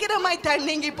சீக்கிரமாய் தான்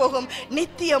நீங்கி போகும்.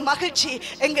 நித்திய மகிழ்ச்சி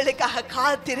எங்களுக்காக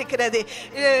காத்திருக்கிறது.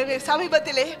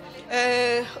 சமீபத்திலே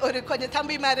ஒரு கொஞ்சம்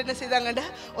தம்பிமார் என்ன செய்தாங்கன்னா,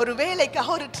 ஒரு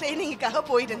வேலைக்காக ஒரு ட்ரைனிங்குக்காக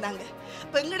போயிருந்தாங்க.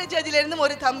 இப்போ எங்கட சர்ச்சிலிருந்து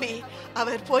ஒரு தம்பி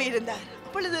அவர் போயிருந்தார்.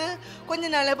 அப்பொழுது கொஞ்ச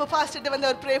நாள் இப்போ பாஸ்டர்கிட்ட வந்து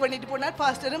அவர் ப்ரே பண்ணிட்டு போனார்.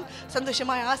 பாஸ்டரும்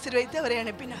சந்தோஷமாக ஆசீர்வதித்து அவரை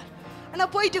அனுப்பினார்.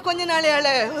 ஆனால் போயிட்டு கொஞ்ச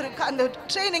நாளையால் அந்த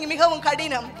ட்ரைனிங் மிகவும்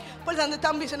கடினம். அப்பொழுது அந்த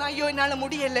தம்பி சொன்னா, ஐயோ என்னால்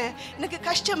முடியலை, எனக்கு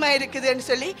கஷ்டமாக இருக்குதுன்னு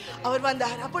சொல்லி அவர்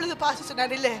வந்தார். அப்பொழுது பாஸ்டர்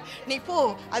சொன்னார், இல்லை நீ போ,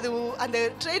 அது அந்த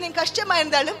ட்ரைனிங் கஷ்டமாக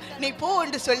இருந்தாலும் நீ போ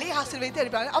என்று சொல்லி ஆசீர்வதித்து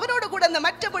அனுப்பினாங்க. அவரோட கூட அந்த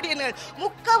மற்றபடியினர்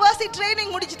முக்கால்வாசி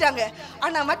ட்ரைனிங் முடிச்சிட்டாங்க.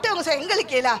 ஆனால் மற்றவங்க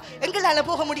எங்களுக்கு ஏலா, எங்களால்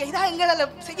போக முடியாது, இதான் எங்களால்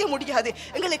செய்ய முடியாது,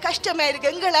 எங்களுக்கு கஷ்டமாக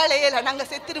இருக்குது, எங்களால் ஏலா, நாங்கள்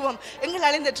செத்துருவோம்,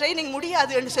 எங்களால் இந்த ட்ரைனிங்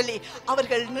முடியாது என்று சொல்லி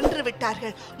அவர்கள் நின்று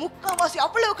விட்டார்கள். முக்கால்வாசி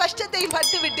அவ்வளவு கஷ்டத்தையும்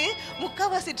பட்டுவிட்டு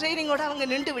முக்கால்வாசி ட்ரைனிங்கோட அவங்க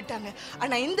நின்று விட்டாங்க.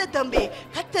 ஆனால் இந்த தம்பி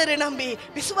கர்த்தரை நம்பி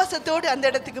விசுவாசத்தோடு அந்த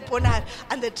இடத்துக்கு போனார்,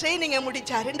 அந்த ட்ரைனிங்கை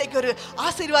முடிச்சார். இன்றைக்கு ஒரு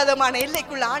ஆசீர்வாதமான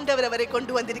எல்லைக்குள்ள ஆண்டவர் அவரை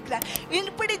கொண்டு வந்திருக்கிறார்.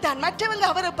 இப்படித்தான் மற்றவங்க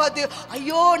அவரை பார்த்து,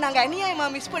 ஐயோ நாங்கள் அநியாயமா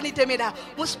மிஸ் பண்ணிட்டோமேடா,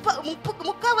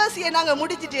 முக்கால்வாசியை நாங்கள்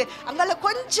முடிச்சுட்டு அங்கால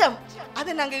கொஞ்சம்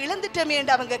அதை நாங்கள் இழந்துட்டோமே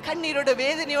என்று அவங்க கண்ணீரோட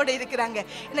வேதனையோடு இருக்கிறாங்க.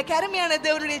 எனக்கு அருமையான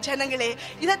தேவனுடைய ஜனங்களே,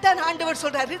 இதைத்தான் ஆண்டவர்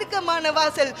சொல்றார், இடுக்கமான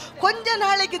வாசல், கொஞ்ச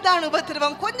நாளைக்கு தான்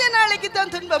உபத்திரவம், கொஞ்ச நாளைக்கு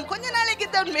தான் துன்பம், கொஞ்ச நாளைக்கு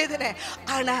தான் வேதனை.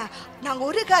 ஆனா நாங்கள்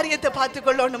ஒரு காரியத்தை பார்த்து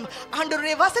கொள்ளணும்,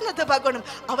 ஆண்டவருடைய வசனத்தை பார்க்கணும்.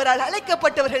 அவரால்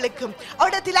அழைக்கப்பட்டவர்களுக்கும்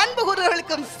அவரிடத்தில் அன்பு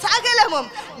கூறுவர்களுக்கும் சகலமும்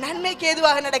நன்மைக்கு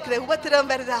ஏதுவாக நடக்கிற. உபத்திரவம்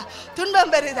வருதா,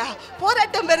 துன்பம் வருதா,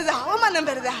 போராட்டம் வருதா, அவமானம்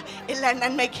வருதா, எல்லாம்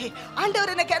நன்மைக்கு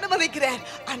ஆண்டவர் எனக்கு அனுமதிக்கிறார்.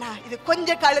 ஆனா இது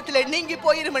கொஞ்ச காலத்துல நீங்கி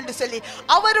போயிடும் என்று சொல்லி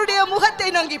அவருடைய முகத்தை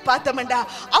நோக்கி பார்த்தோம்டா,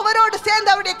 அவரோடு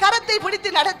சேர்ந்து அவருடைய கரத்தை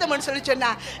பிடித்து நடத்தோம்னு சொல்லி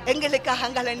சொன்னா எங்களுக்காக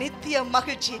அங்கால நித்திய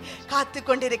மகிழ்ச்சி காத்து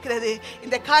கொண்டிருக்கிறது.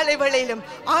 இந்த காலை வேளையிலும்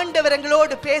ஆண்டவர்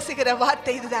எங்களோடு பேசுகிற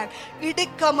வார்த்தை இதுதான்,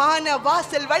 இடுக்கமான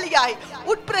வாசல் வழியாய்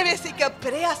உட்பிரவேசிக்க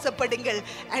பிரயாசப்படுங்கள்.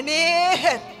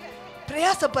 அநேகர்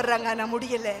பிரயாசப்படுறாங்க, ஆனா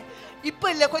முடியல.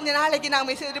 இப்ப இல்ல, கொஞ்ச நாளைக்கு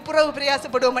நாம புறவு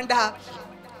பிரயாசப்படுவோம்டா.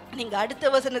 நீங்க அடுத்த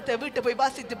வசனத்தை வீட்டு போய்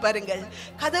வாசித்து பாருங்கள்.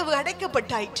 கதவு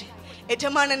அடைக்கப்பட்டாயிற்று,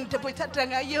 எஜமானன்கிட்ட போய்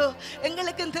தட்டுறாங்க, ஐயோ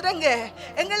எங்களுக்கும் திறங்க,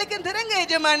 எங்களுக்கும் திறங்க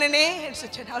எஜமானனே.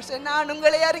 நான்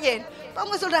உங்களை அறியேன்.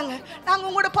 அவங்க சொல்றாங்க, நாங்க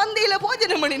உங்களோட பந்தியில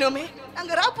போஜனம் பண்ணினோமே,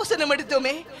 நாங்க ராப்பூசனம்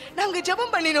எடுத்தோமே, நாங்க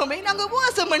ஜெபம் பண்ணினோமே, நாங்க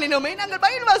உபவாசம் பண்ணினோமே, நாங்க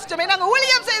பைபிள் வாசிச்சோமே, நாங்க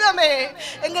ஊழியம் செய்தோமே,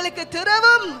 எங்களுக்கு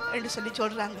திறவும் என்று சொல்லி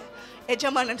சொல்றாங்க.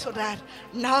 எஜமானன் சொல்றார்,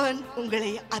 நான்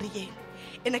உங்களை அறியேன்.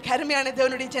 எனக்கு அருமையான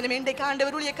தேவனுடைய ஜனமே, இன்றைக்கு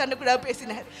ஆண்டவர் ஊழியக்காரன் கூட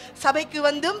பேசினார். சபைக்கு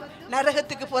வந்தும்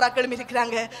நரகத்துக்கு போராக்களும்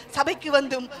இருக்கிறாங்க, சபைக்கு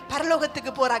வந்தும்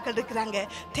பரலோகத்துக்கு போராக்கள் இருக்கிறாங்க.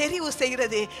 தெரிவு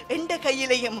செய்கிறது எந்த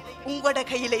கையிலையும் உங்களோட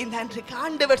கையிலையும் தான் இருக்கு.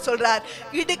 ஆண்டவர் சொல்றார்,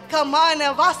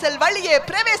 இடுக்கமான வாசல் வழியே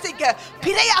பிரவேசிக்க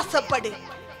பிரயாசப்படு.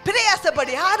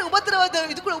 பிரயாசப்படி. யாரும் உபத்திரவத்தை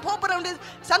இதுக்குள்ள போறவங்க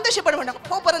சந்தோஷப்பட மாட்டாங்க,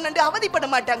 போறன்னு அவதிப்பட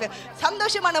மாட்டாங்க,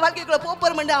 சந்தோஷமான வாழ்க்கைக்குள்ள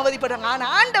போறோம்னு அவதிப்படுறாங்க. ஆனா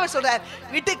ஆண்டவர் சொல்றார்,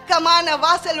 இடுக்கமான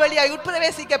வாசல் வழியாய்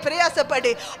உட்பிரவேசிக்க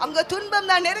பிரயாசப்படு. அங்க துன்பம்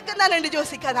தான், நெருக்கம் தான் என்று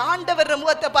யோசிக்காது. ஆண்டவர்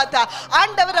முகத்தை பார்த்தா,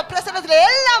 ஆண்டவர பிரசனத்துல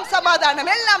எல்லாம் சமாதானம்,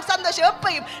 எல்லாம் சந்தோஷம்.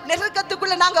 எப்பயும்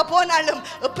நெருக்கத்துக்குள்ள நாங்க போனாலும்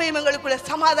எப்பயும் எங்களுக்குள்ள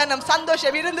சமாதானம்,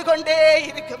 சந்தோஷம் இருந்து கொண்டே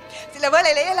இருக்கும். சில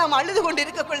வேளையில எல்லாம் அழுது கொண்டு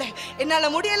இருக்கக்குள்ள,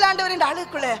 என்னால முடியல ஆண்டவர் என்று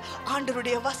அழுக்குள்ள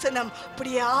ஆண்டவருடைய வசனம்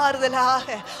அப்படியே ஆறுதலாக,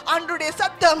 ஆண்டவருடைய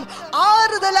சத்தம்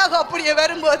ஆறுதலாக அப்படியே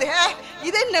வரும்போது,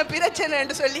 இது என்ன பிரச்சனை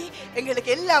என்று சொல்லி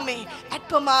எங்களுக்கு எல்லாமே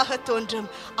அற்பமாக தோன்றும்.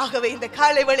 ஆகவே இந்த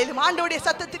காலை வேளையிலும் ஆண்டவருடைய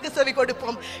சத்தத்துக்கு செவி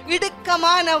கொடுப்போம்.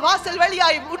 இடுக்கமான வாசல்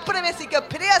வழியாய் உட்பிரவேசிக்க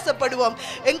பிரயாசப்படுவோம்.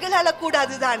 எங்களால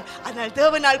கூடாதுதான், அதனால்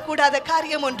தேவனால் கூடாத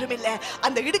காரியம் ஒன்றுமில்லை.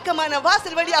 அந்த இடுக்கமான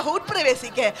வாசல் வழியாக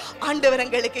உட்பிரவேசிக்க ஆண்டவர்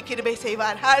எங்களுக்கு கிருபை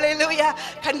செய்வார். ஹல்லேலூயா.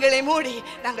 கண்களை மூடி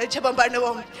நாங்கள் ஜெபம்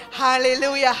பண்ணுவோம்.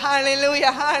 ஹல்லேலூயா,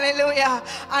 ஹல்லேலூயா, ஹல்லேலூயா.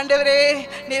 ஆண்டவரே,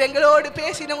 நீர் எங்களோடு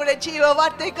பேசின உங்களுடைய ஜீவ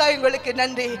வார்த்தைக்காய் உங்களுக்கு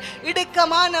நன்றி.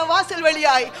 இடுக்கமான வாசல்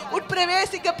வழியாய்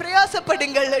உட்பிரவேசிக்க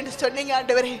பிரயாசப்படுங்கள் என்று சொன்னீங்க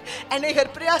ஆண்டவரே.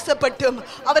 அநேகர் பிரயாசப்பட்டும்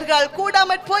அவர்களால்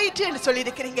கூடாமற் போயிற்று என்று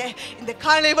சொல்லியிருக்கிறீங்க. இந்த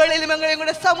காலை வேளையிலும் எங்களை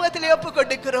உங்களுடைய சமூகத்தில் ஒப்புக்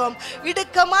கொடுக்கிறோம்.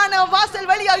 இடுக்கமான வாசல்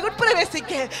வழியாய்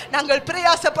உட்பிரவேசிக்க நாங்கள்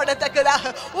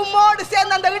பிரயாசப்படத்தக்கதாக உம்மோடு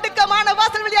சேர்ந்து அந்த இடுக்கமான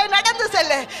வாசல் வழியாய் நடந்து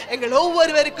செல்ல எங்கள்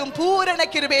ஒவ்வொருவருக்கும் பூரண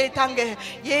கிருபையை தாங்க.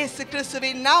 இயேசு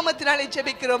கிறிஸ்துவின் நாமத்தினாலே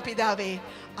ஜெபிக்கிறோம் பிதாவே.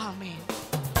 Amen.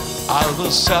 I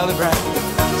will celebrate,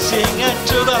 sing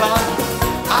unto the Lord.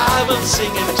 I will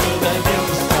sing unto the new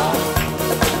song.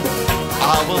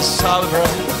 I will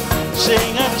celebrate,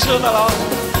 sing unto the Lord.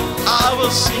 I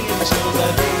will sing unto the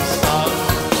new song.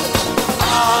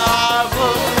 I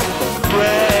will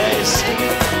praise Him.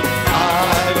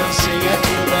 I will sing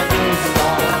unto the new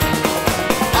song.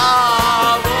 I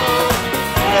will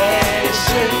praise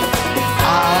Him.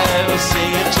 I will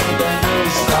sing unto the new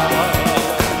song.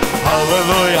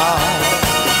 Hallelujah,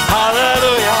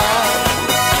 hallelujah,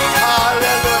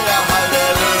 hallelujah,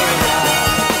 hallelujah,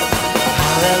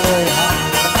 hallelujah,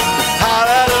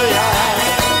 hallelujah.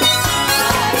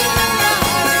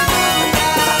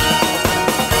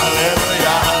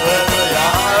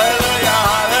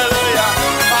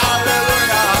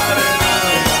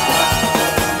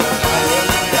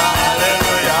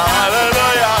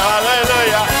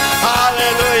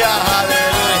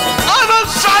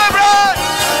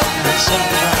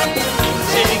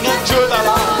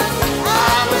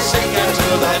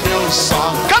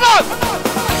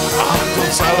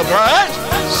 celebrate.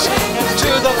 Sing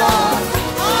unto the Lord.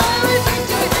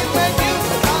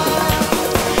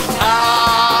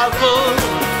 I will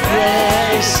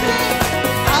praise Him.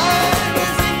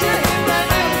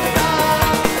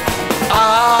 I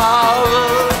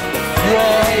will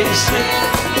praise Him.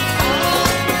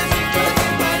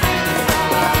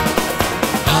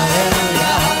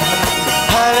 Hallelujah,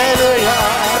 hallelujah,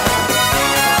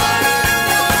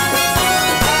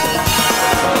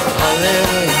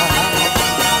 hallelujah.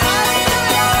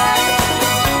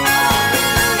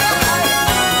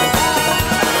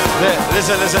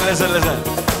 Listen.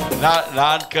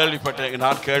 நான்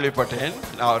கேள்விப்பட்டேன்.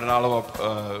 நான் ஒரு நாளும்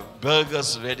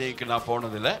burgers வெட்டிங்க்கு நான்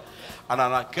போனதில்லை.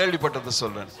 ஆனால் நான் கேள்விப்பட்டதை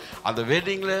சொல்கிறேன். அந்த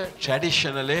வெட்டிங்கில்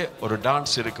ட்ரெடிஷ்னலே ஒரு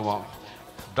டான்ஸ் இருக்குமா?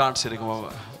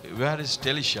 Where is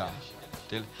டெலிஷா?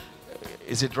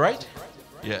 Is it right?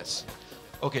 S.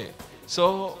 Okay. So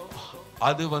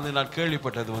அது நான்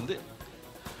கேள்விப்பட்டது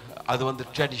அது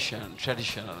ட்ரெடிஷ்னல்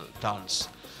டான்ஸ்.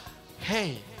 ஹே,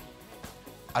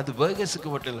 அது பர்கர்ஸுக்கு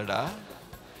மட்டும் இல்லைடா,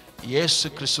 இயேசு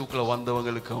கிறிஸ்துவுக்குள்ள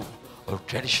வந்தவங்களுக்கும் ஒரு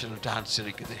ட்ரெடிஷ்னல் டான்ஸ்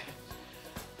இருக்குது.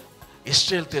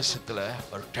 இஸ்ரேல் தேசத்தில்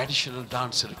ஒரு ட்ரெடிஷ்னல்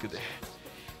டான்ஸ் இருக்குது.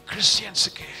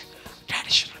 கிறிஸ்டியன்ஸுக்கு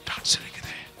ட்ரெடிஷ்னல் டான்ஸ்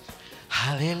இருக்குது.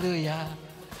 ஹல்லேலூயா,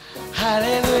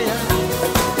 ஹல்லேலூயா,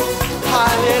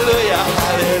 ஹல்லேலூயா,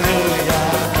 ஹல்லேலூயா,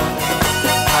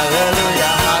 ஹல்லேலூயா,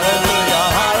 ஹல்லேலூயா,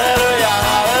 ஹல்லேலூயா, ஹல்லேலூயா,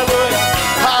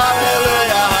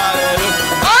 ஹல்லேலூயா, ஹல்லேலூயா.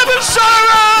 I will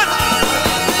celebrate.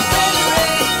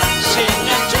 Sing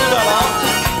unto the Lord.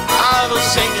 I will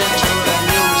sing unto the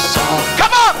new song.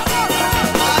 Come on.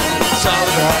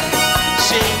 Celebrate.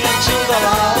 Sing unto the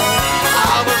Lord.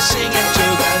 I will sing unto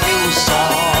the new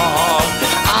song.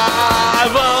 I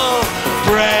will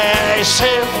praise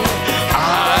Him.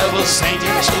 I will sing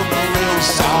unto the new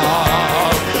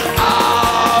song. I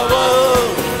will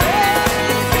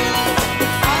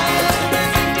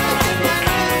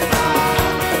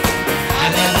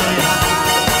Hallelujah,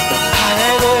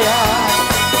 hallelujah,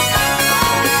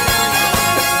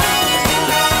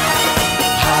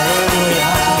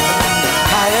 hallelujah,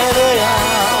 hallelujah.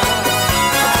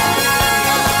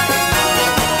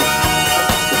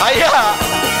 ஐயா,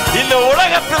 இந்த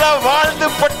உலகத்துல வாழ்ந்து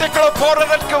பட்டுக்கள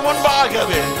போறதற்கு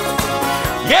முன்பாகவே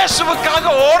இயேசுவுக்காக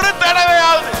ஒரு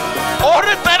தடவையாவது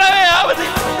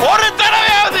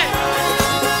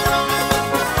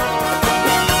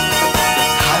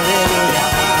ஹல்லேலூயா,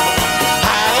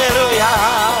 ஹல்லேலூயா,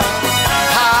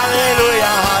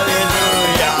 ஹல்லேலூயா,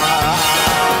 ஹல்லேலூயா,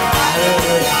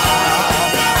 ஹல்லேலூயா,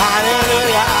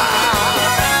 ஹல்லேலூயா,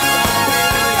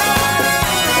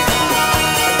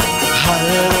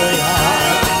 ஹல்லேலூயா.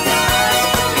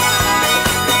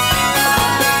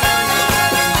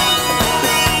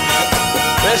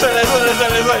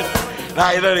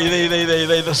 நான்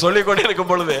இதை சொல்லிக் கொண்டே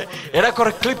இருக்கும் பொழுது எனக்கு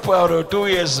ஒரு கிளிப், ஒரு 2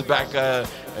 years பேக்,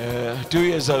 2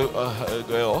 years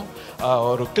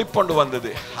ஒரு கிளிப் கொண்டு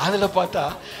வந்தது. அதில் பார்த்தா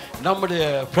நம்முடைய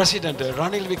பிரசிடென்ட்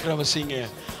ரணில் விக்ரமசிங்க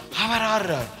அவர்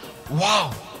ஆடுறார்.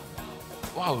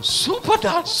 Wow, super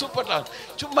dance.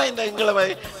 சும்மா இந்த எங்களை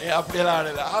அப்படியெல்லாம்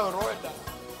ஆடல, அவர் ரோட்டா.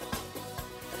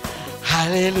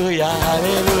 ஹல்லேலூயா,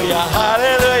 ஹல்லேலூயா,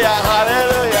 ஹல்லேலூயா,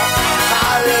 ஹல்லேலூயா,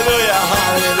 ஹல்லேலூயா,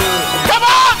 ஹல்லேலூயா. Come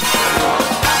on!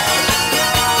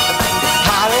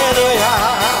 Hallelujah,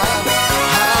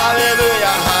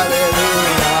 hallelujah,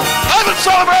 hallelujah. I will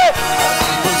celebrate.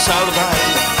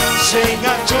 Sing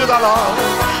unto the Lord.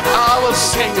 I will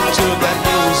sing unto the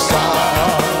new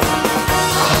song.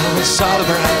 I will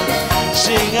celebrate.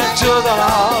 Sing unto the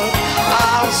Lord.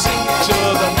 I will sing unto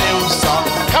the new song.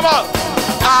 Come on.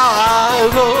 I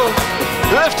will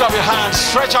lift up your hands.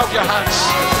 Stretch out your hands.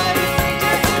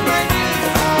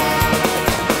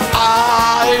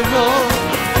 I will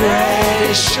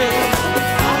praise Him.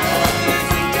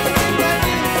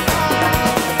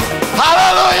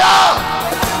 Hallelujah!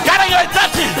 Gotta get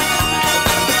dirty.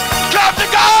 Clap to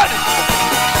God.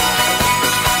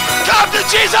 Clap to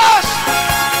Jesus.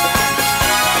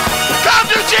 Clap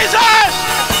to Jesus.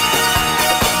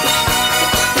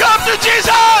 Clap to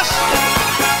Jesus.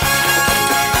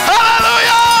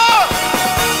 Hallelujah!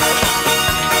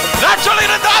 Naturally,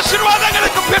 the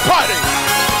ஆசீர்வாதங்களுக்கு பிற்பாடு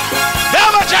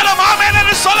தேவஜனம் ஆமென்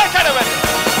என்று சொல்ல கடவுள்.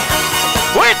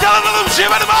 உயிர்த்தெழுந்ததும்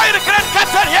ஜீவனுமாய் இருக்கிற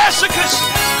கர்த்தர் இயேசு கிறிஸ்து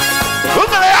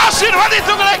உங்களை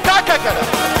ஆசீர்வதித்து உங்களை காக்க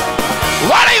கடவுள்.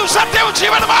 வழியும் சத்தியமும்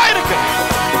ஜீவனுமாய் இருக்கிற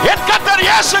என் கர்த்தர்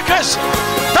இயேசு கிறிஸ்து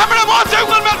தம்முடைய முகத்தை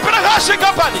உங்கள் மேல் பிரகாசிக்க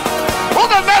பண்ணி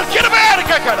உங்கள் மேல் கிருபையா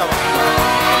இருக்க கடவுள்.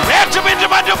 நேற்றும்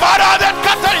இன்றும் என்றும் மாறாத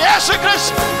கர்த்தர் இயேசு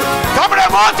கிறிஸ்து தம்முடைய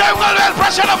முகத்தை உங்கள் மேல்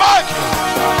பிரசன்னமாக்கி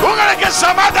உங்களுக்கு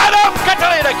சமாதானம்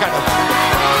கட்டளையிட கடவுள்.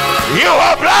 You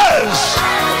are blessed.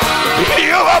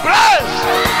 You are blessed.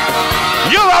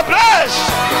 You are blessed.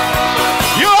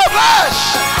 You are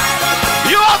blessed.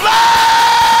 You are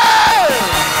blessed.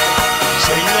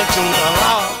 Sing unto the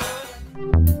Lord.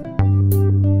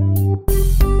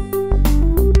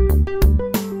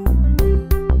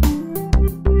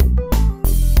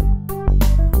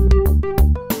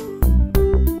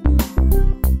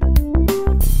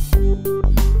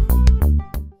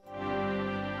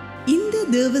 இந்த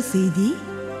தேவ செய்தி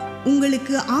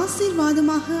உங்களுக்கு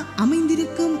ஆசீர்வாதமாக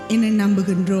அமைந்திருக்கும் என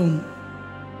நம்புகின்றோம்.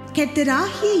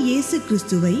 கர்த்தராகிய இயேசு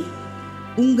கிறிஸ்துவை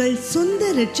உங்கள் சொந்த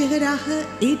இரட்சகராக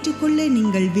ஏற்றுக்கொள்ள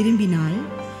நீங்கள் விரும்பினால்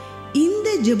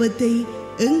இந்த ஜெபத்தை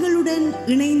எங்களுடன்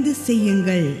இணைந்து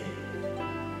செய்யுங்கள்.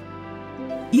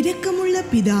 இரக்கமுள்ள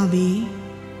பிதாவே,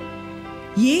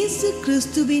 இயேசு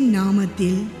கிறிஸ்துவின்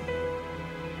நாமத்தில்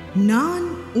நான்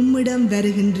உம்மிடம்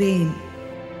வருகின்றேன்.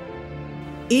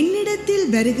 என்னிடத்தில்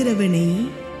வருகிறவனை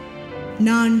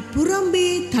நான் புறம்பே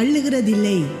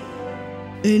தள்ளுகிறதில்லை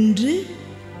என்று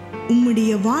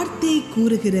உம்முடைய வார்த்தை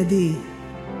கூறுகிறது.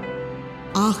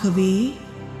 ஆகவே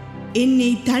என்னை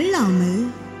தள்ளாமல்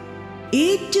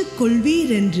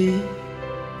ஏற்றுக்கொள்வீர் என்று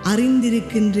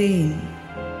அறிந்திருக்கின்றேன்.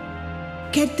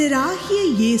 கர்த்தராகிய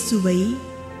இயேசுவை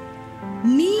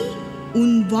நீ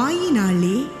உன்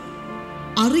வாயினாலே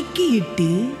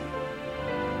அறிக்கையிட்டு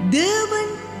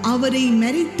தேவன் அவரை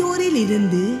மரித்தோரில்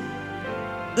இருந்து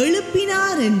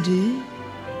எழுப்பினார் என்று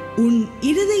உன்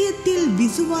இருதயத்தில்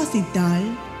விசுவாசித்தால்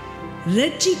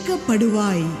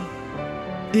ரட்சிக்கப்படுவாய்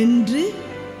என்று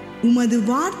உமது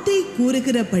வார்த்தை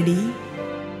கூறுகிறபடி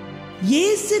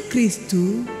இயேசு கிறிஸ்து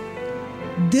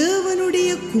தேவனுடைய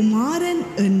குமாரன்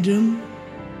என்றும்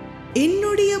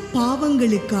என்னுடைய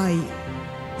பாவங்களுக்காய்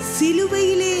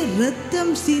சிலுவையிலே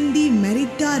இரத்தம் சிந்தி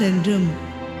மரித்தார் என்றும்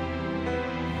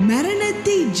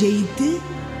மரணத்தை ஜெயித்து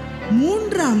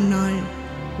 3ஆம் நாள்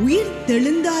உயிர்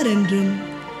தெழுந்தார் என்றும்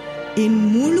என்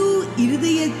முழு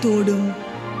இருதயத்தோடும்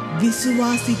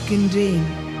விசுவாசிக்கின்றேன்.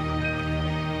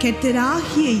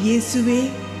 கர்த்தராகிய இயேசுவே,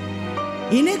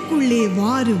 எனக்குள்ளே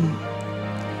வாரும்,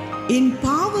 என்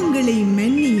பாவங்களை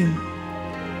மன்னியும்,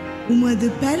 உமது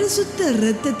பரிசுத்த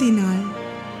இரத்தத்தினால்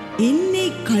என்னை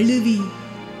கழுவி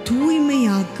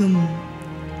தூய்மையாக்கும்.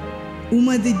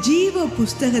 உமது ஜீவ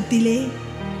புஸ்தகத்திலே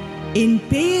என்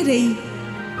பெயரை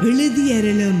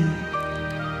எழுதியருளும்.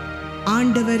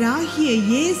 ஆண்டவராகிய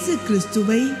இயேசு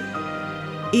கிறிஸ்துவை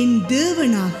என்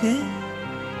தேவனாக,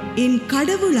 என்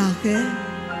கடவுளாக,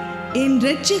 என்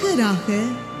இரட்சகராக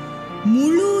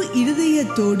முழு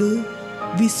இருதயத்தோடு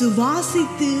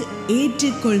விசுவாசித்து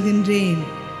ஏற்றுக்கொள்கின்றேன்.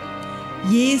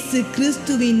 இயேசு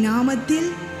கிறிஸ்துவின் நாமத்தில்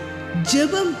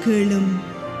ஜெபம் கேளும்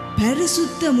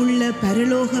பரிசுத்தமுள்ள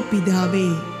பரலோக பிதாவே,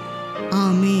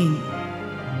 ஆமேன்.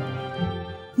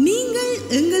 நீங்கள்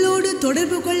எங்களோடு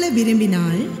தொடர்பு கொள்ள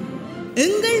விரும்பினால்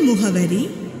எங்கள் முகவரி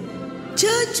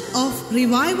சர்ச் ஆஃப்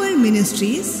ரிவைவல்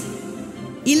மினிஸ்ட்ரீஸ்,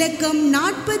 இலக்கம்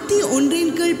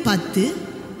 41/10,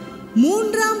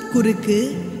 3ஆம் குறுக்கு,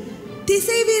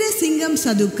 திசைவீரசிங்கம்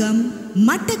சதுக்கம்,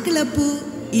 மட்டக்களப்பு,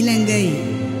 இலங்கை.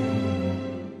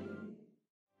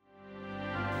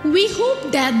 We hope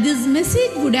that this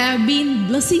message would have been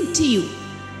blessing to you.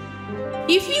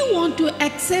 If you want to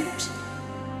accept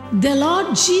the Lord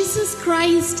Jesus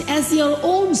Christ as your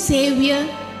own Savior,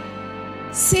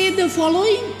 say the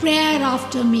following prayer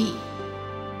after me.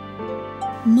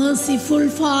 Merciful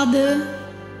Father,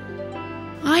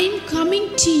 I am coming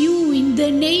to you in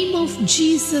the name of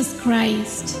Jesus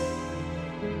Christ.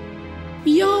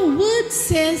 Your word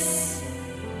says,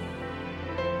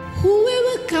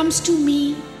 whoever comes to me,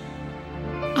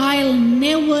 I'll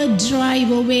never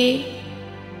drive away.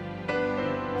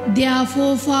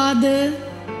 Therefore, Father,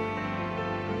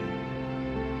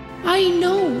 I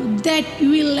know that you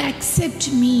will accept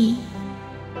me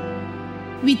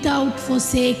without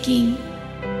forsaking.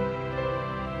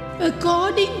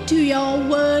 According to your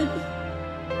word,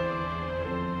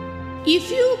 if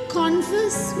you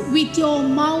confess with your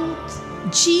mouth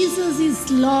Jesus is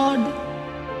Lord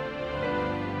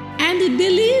and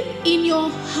believe in your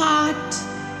heart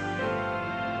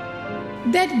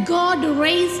that God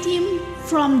raised him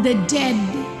from the dead,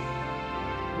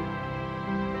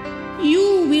 you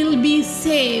will be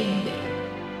saved.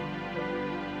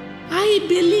 I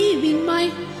believe in my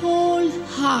whole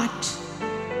heart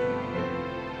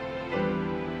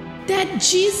that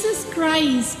Jesus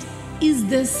Christ is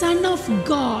the Son of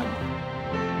God,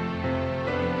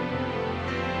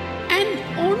 and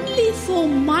only for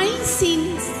my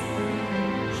sins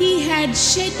he had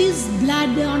shed his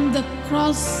blood on the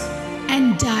cross and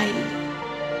died.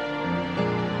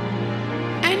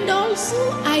 And also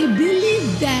I believe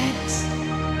that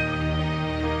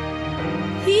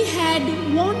he had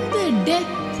won the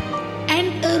death and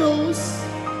arose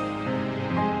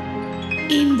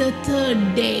in the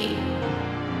third day.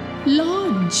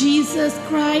 Lord Jesus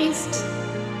Christ,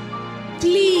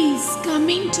 please come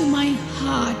into my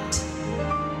heart.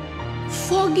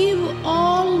 Forgive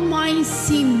all my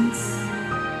sins.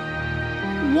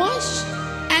 Wash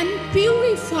and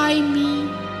purify me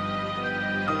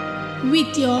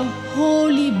with your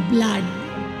holy blood.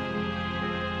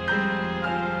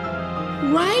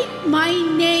 Write my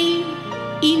name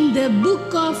in the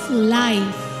book of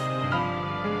life.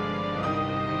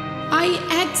 I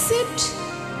accept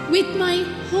with my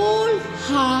whole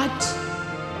heart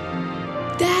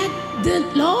that the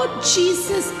Lord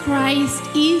Jesus Christ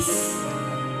is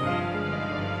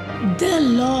the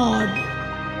Lord,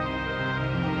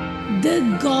 the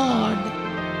God,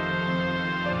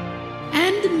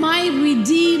 and my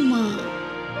Redeemer.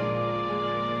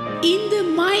 In the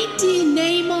mighty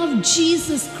name of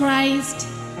Jesus Christ,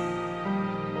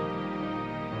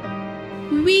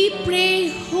 we pray,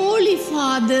 Holy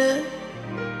Father.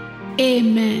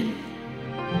 Amen.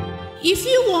 If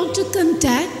you want to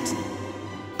contact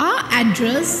our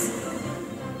address,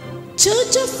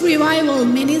 Church of Revival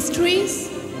Ministries,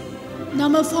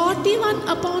 number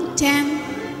 41/10,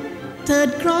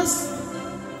 3rd Cross,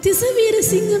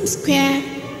 Tissaweerasingam Square,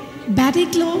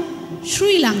 Batticaloa,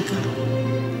 Sri Lanka.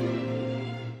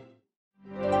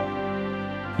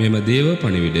 මෙම දේව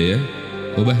පණිවිඩය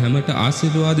ඔබ හැමට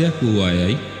ආශිර්වාදයක්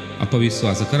වූවායයි අප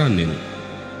විශ්වාස කරන්නෙමු.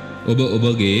 ඔබ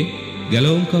ඔබගේ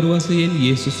ගැලවුම්කරු වශයෙන්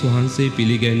යේසුස් වහන්සේ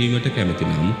පිළිගැනීමට කැමති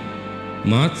නම්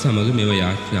මාත් සමග මෙම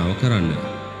යාඥාව කරන්න.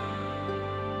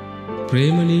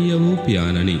 ප්‍රේමණීය වූ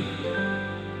පියාණනි,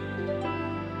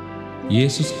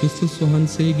 යේසුස් ක්‍රිස්තුස්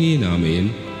වහන්සේගේ නාමයෙන්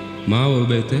මා ඔබ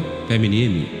වෙත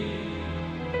පැමිණියෙමි.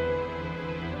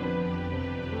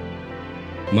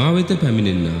 මා වෙත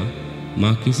පැමිණෙන්නා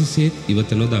මා කිසිසේත්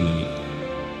ඉවත නොදමමි.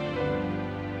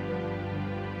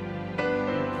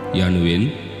 යනුවෙන්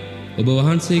ඔබ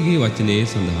වහන්සේගේ වචනයේ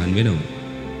සඳහන් වෙනවා.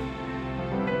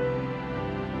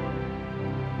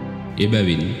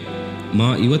 එබැවින්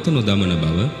මා ඉවත නොදමන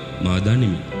බව මා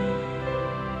දනිමි.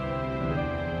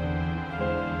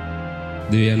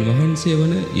 දෙවියන් වහන්සේ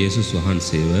වන යේසුස්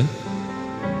වහන්සේව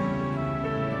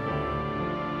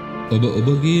ඔබ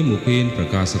ඔබගේ මුඛයෙන්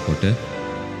ප්‍රකාශ කොට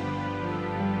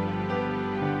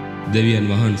දෙවියන්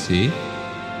වහන්සේ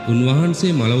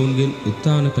උන්වහන්සේ මලවුන්ගෙන්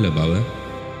උත්ථාන කළ බව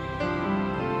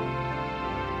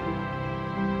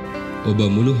ඔබ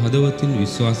මුළු හදවතින්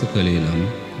විශ්වාස කළේ නම්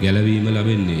ගැලවීම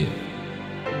ලැබෙන්නේය.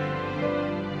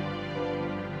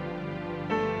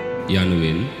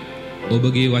 යනුවෙන්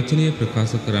ඔබගේ වචනය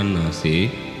ප්‍රකාශ කරන්නාසේ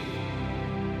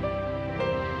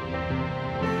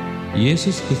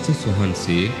යේසුස් ක්‍රිස්තුස්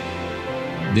වහන්සේ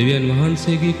දෙවියන්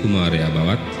වහන්සේගේ කුමාරයා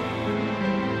බවත්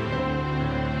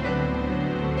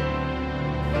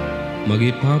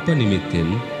මගේ පාප නිමිත්තෙන්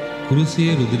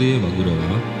කුරුසියේ රුධිරය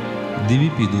වගුරවා දිවි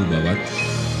පිදූ බවත්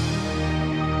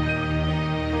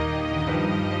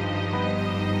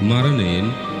මරණයෙන්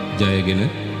ජයගෙන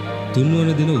තුන්වන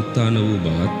දින උත්ථාන වූ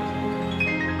බවත්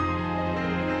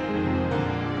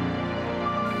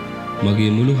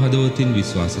මගේ මුළු හදවතින්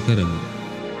විශ්වාස කරමි.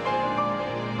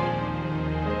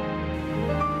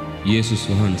 යේසුස්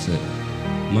වහන්සේ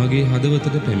මගේ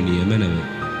හදවතට පැමිණිය මැනව.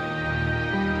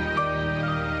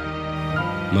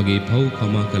 මගේ පව්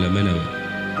කමා කළ මැනව.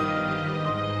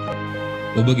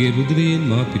 ඔබගේ රුධිරයෙන්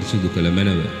මා පිරිසුදු කළ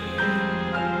මැනව.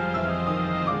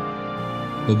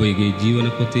 ඔබගේ ජීවන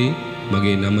පොතේ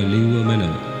මගේ නම ලිව්ව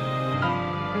මැනව.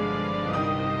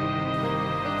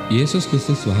 යේසුස්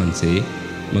ක්‍රිස්තුස් වහන්සේ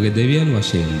මගේ දෙවියන්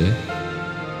වශයෙන්ද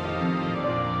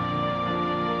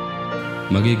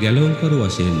මගේ ගැලවුම්කරු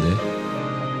වශයෙන්ද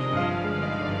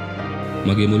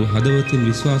මගේ මුළු හදවතින්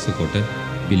විශ්වාස කොට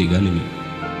පිළිගනිමි.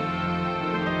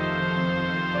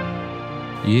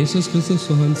 යේසුස් ක්‍රිස්තුස්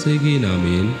වහන්සේගේ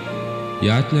නාමයෙන්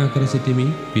යාඥා කර සිටිමි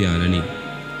පියාණනි.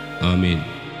 ආමේන්.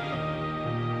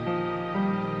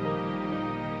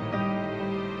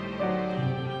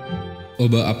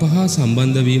 ඔබ අප හා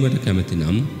සම්බන්ධ වීමට කැමති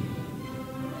නම්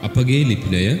අපගේ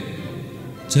ලිපිනය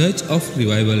Church of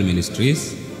Revival Ministries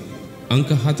අංක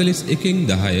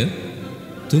 41-10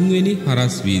 3වෙනි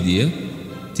හරස් වීදිය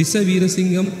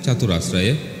තිස්සවීරසිංගම් චතුරස්‍රය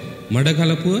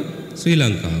මඩකලපුව ශ්‍රී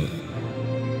ලංකාව.